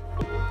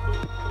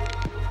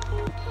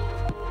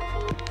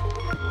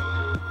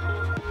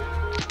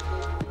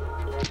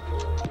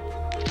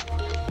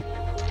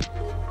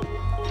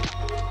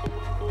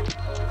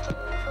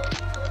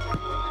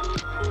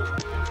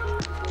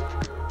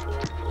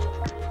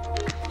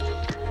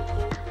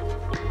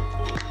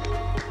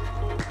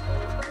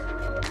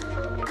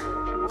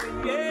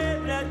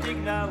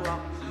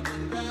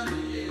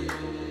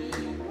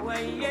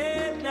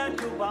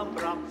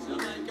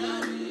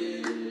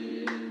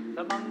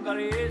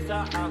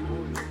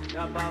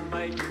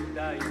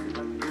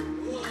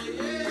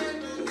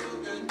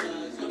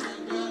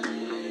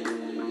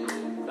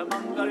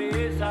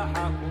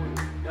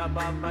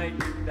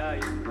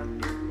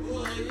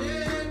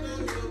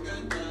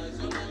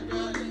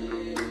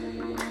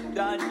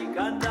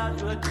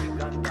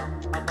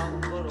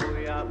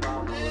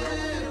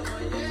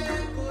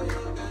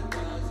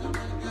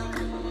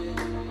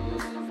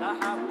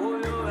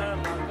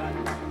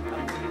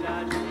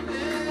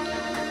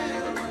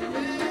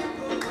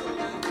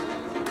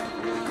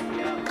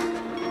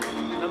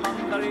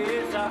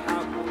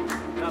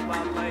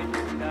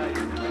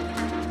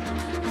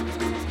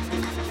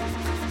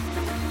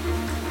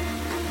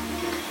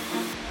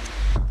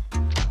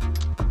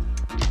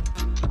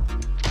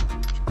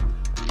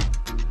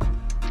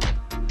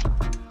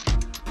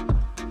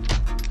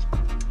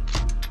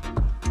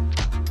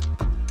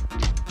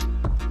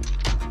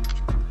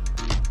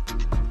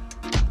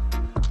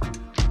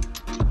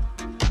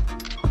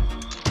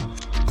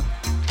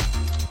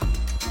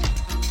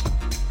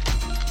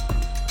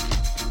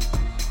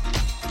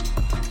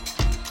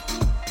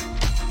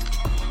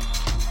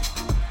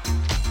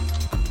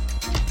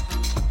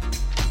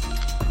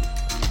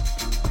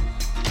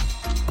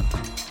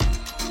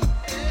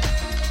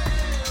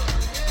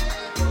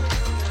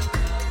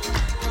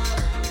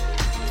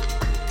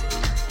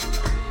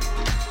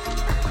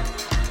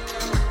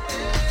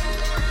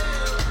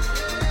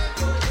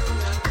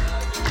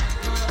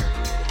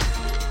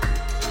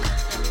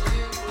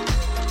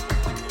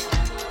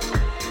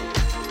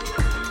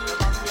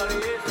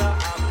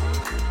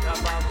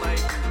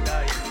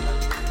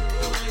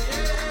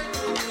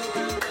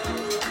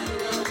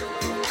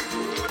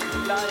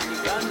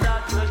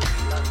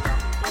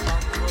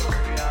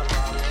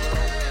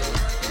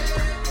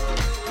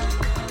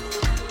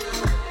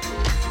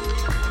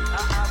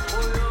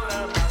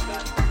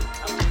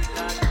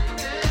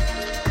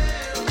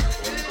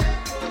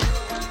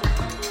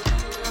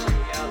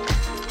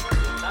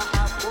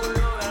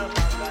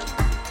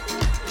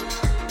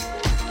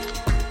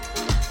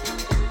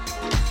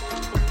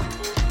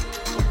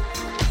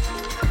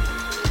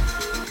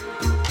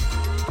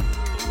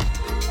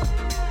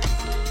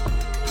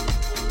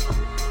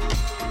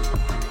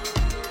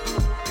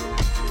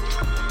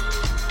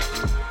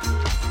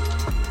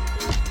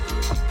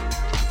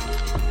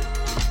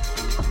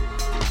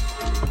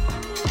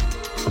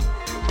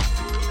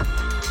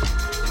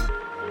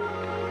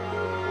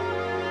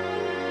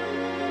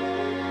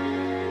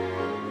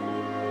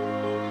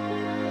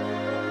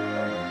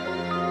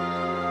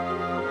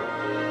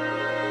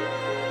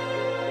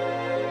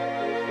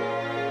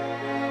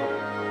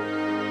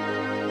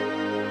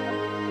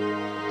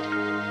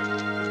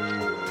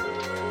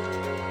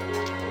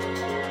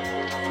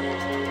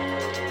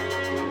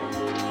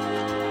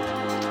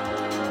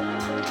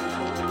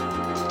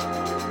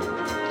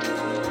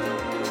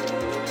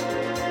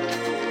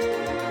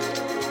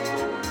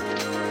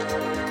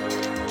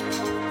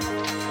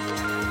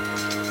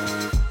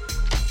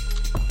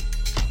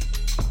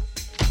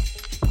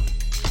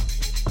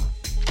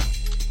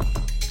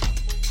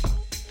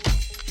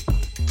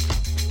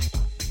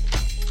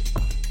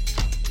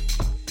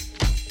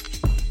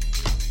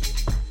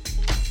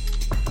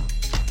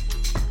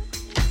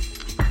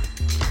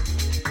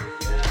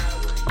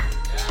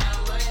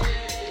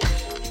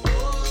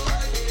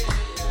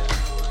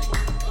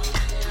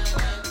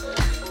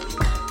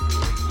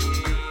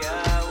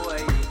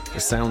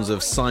 Sounds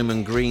of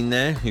Simon Green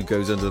there, who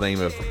goes under the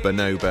name of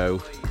Bonobo.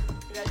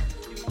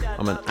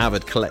 I'm an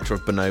avid collector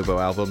of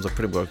Bonobo albums. I've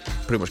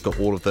pretty much got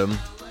all of them.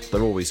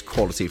 They're always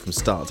quality from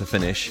start to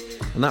finish.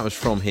 And that was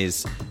from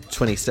his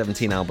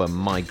 2017 album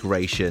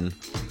Migration,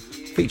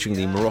 featuring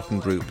the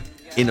Moroccan group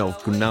Inov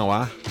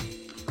Gunawa.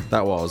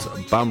 That was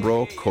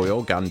Bambro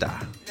Koyo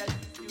Ganda.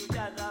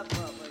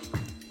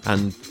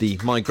 And the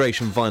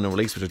Migration vinyl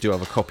release, which I do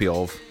have a copy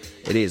of,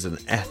 it is an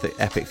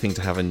epic thing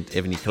to have in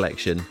your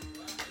collection.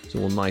 It's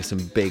all nice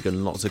and big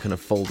and lots of kind of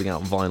folding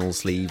out vinyl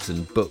sleeves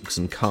and books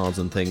and cards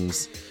and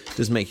things. It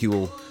does make you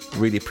all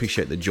really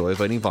appreciate the joy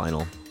of owning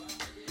vinyl.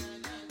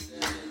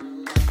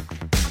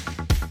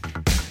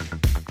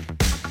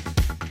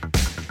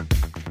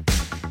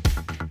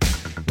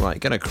 Right,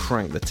 gonna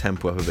crank the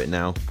tempo up a bit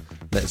now.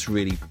 Let's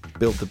really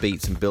build the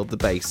beats and build the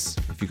bass.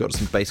 If you've got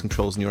some bass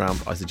controls in your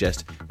amp, I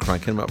suggest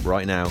cranking them up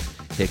right now.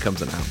 Here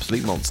comes an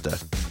absolute monster.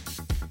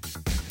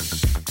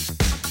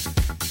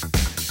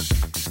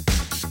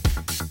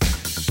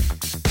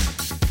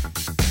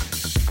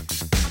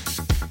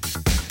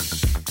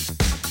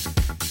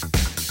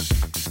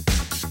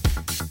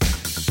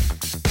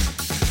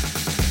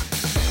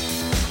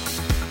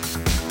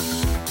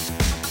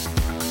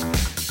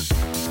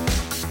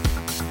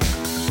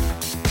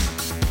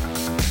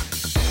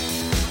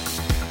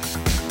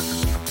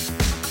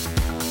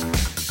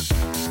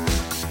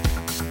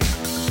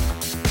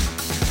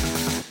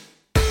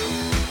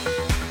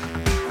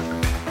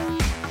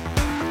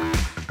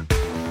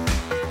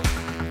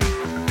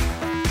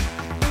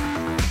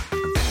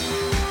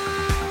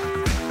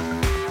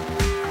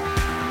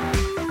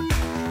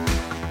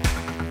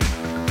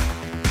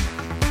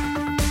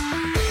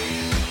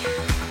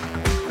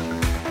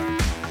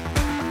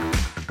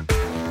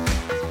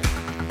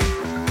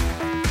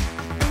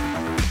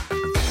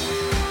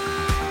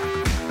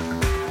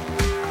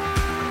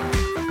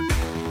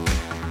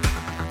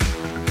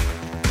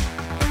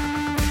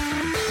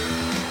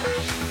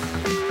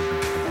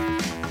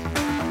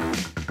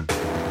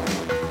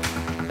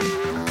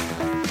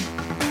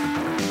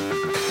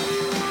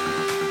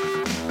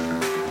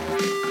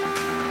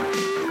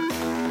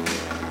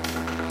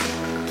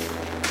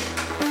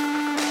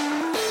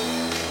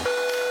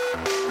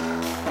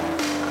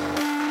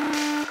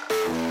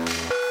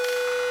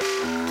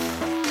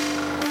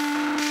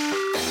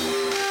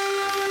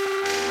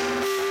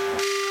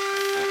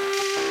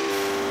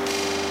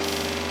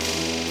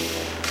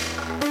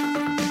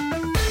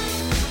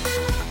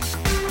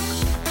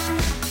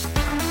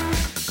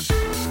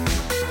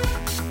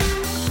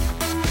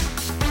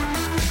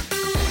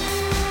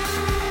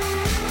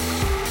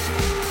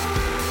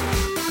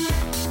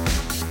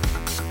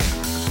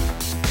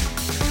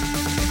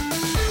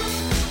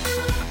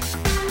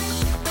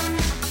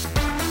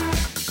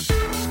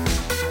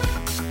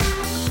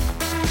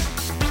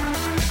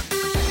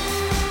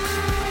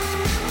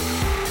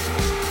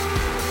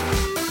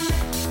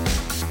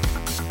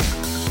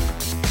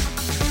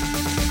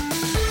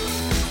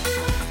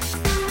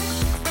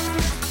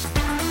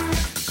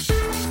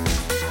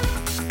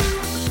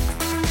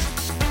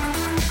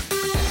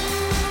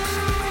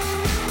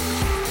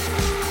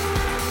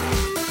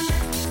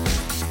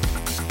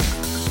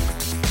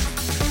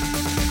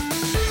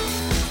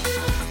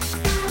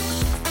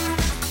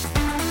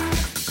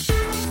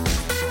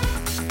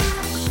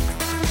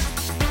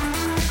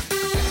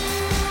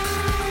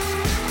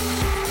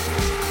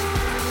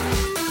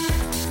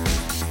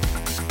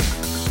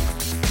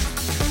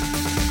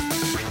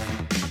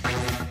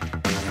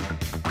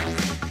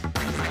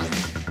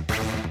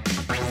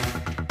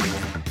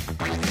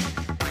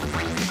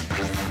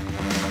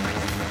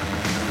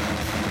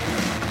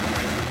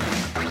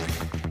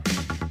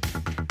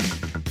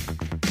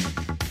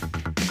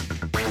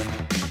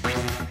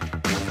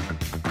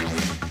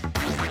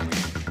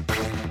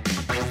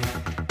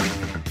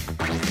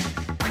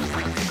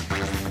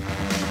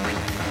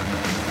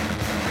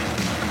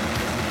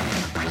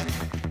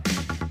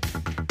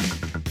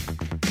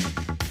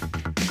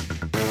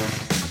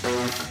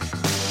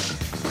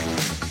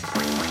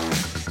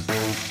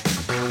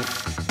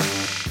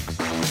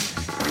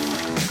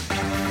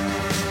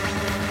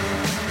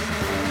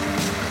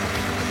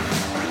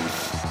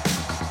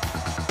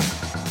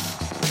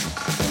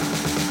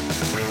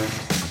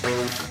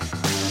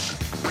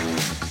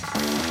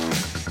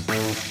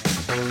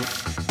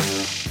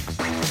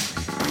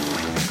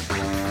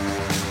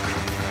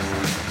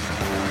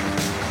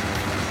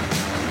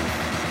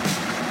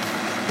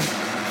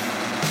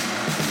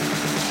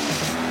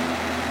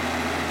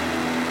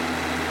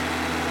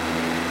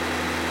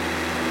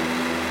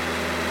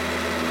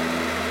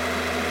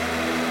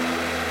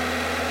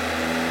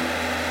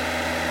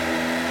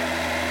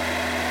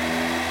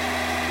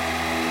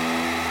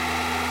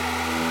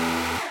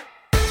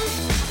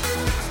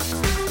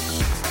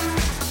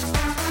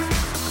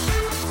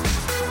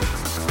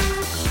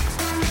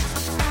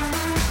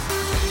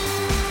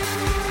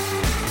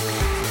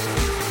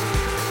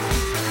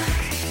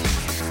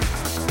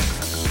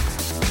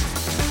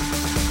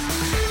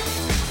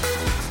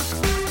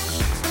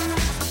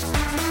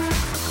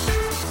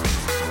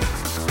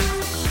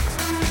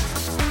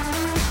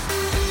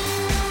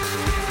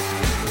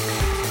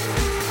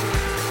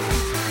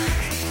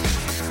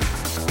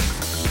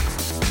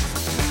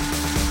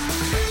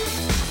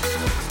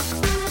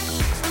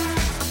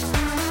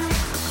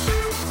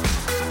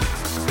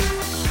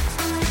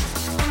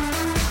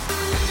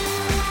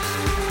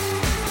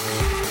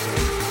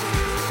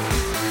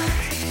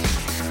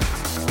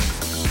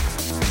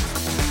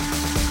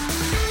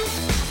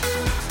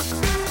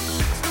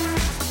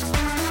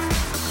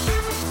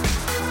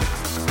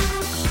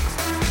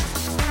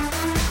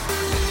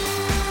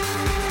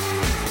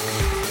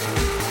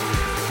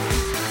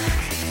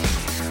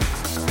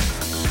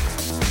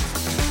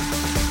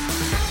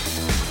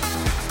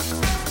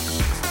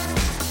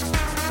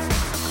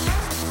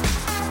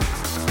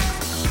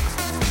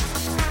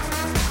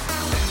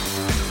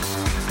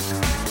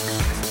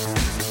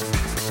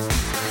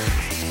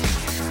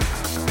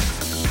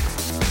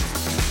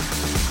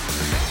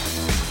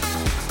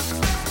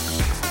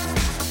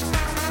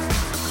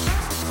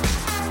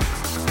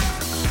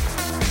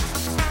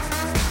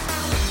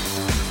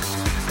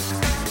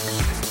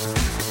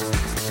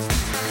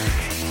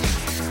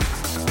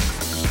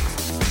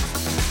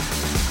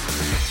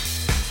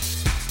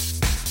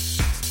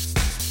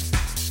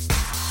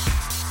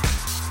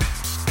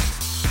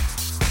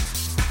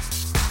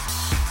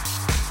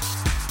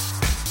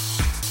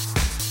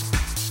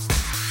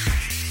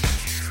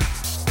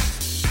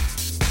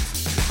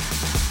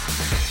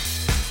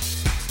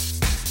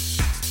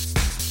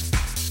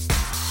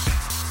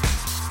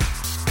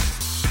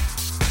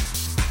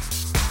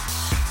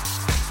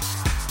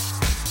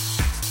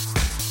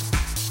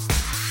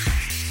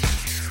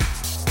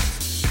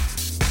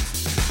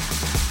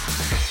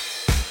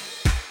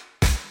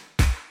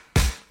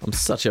 I'm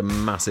such a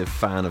massive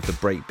fan of the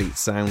breakbeat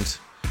sound.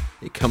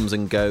 It comes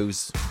and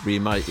goes,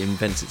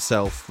 reinvents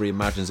itself,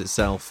 reimagines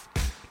itself.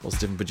 Lots of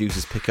different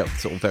producers pick up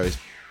sort of various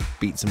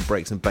beats and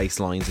breaks and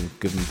bass lines and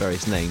give them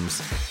various names.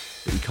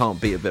 But you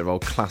can't beat a bit of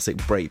old classic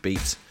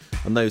breakbeat.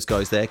 And those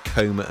guys there,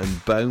 Coma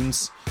and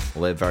Bones,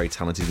 well, they're very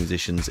talented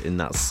musicians in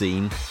that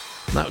scene.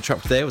 And that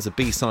track there was a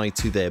B-side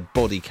to their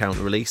Body Count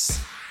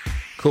release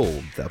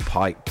called The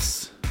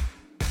Pipes.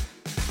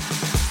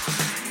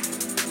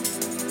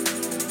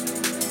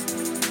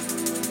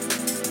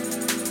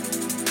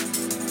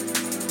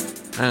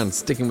 And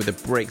sticking with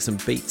the breaks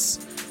and beats,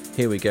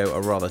 here we go,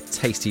 a rather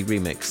tasty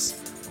remix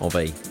of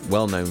a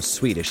well-known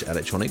Swedish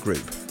electronic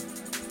group.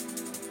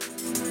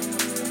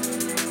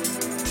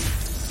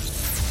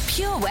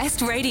 Pure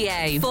West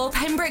Radio for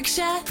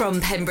Pembrokeshire, from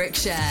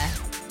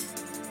Pembrokeshire.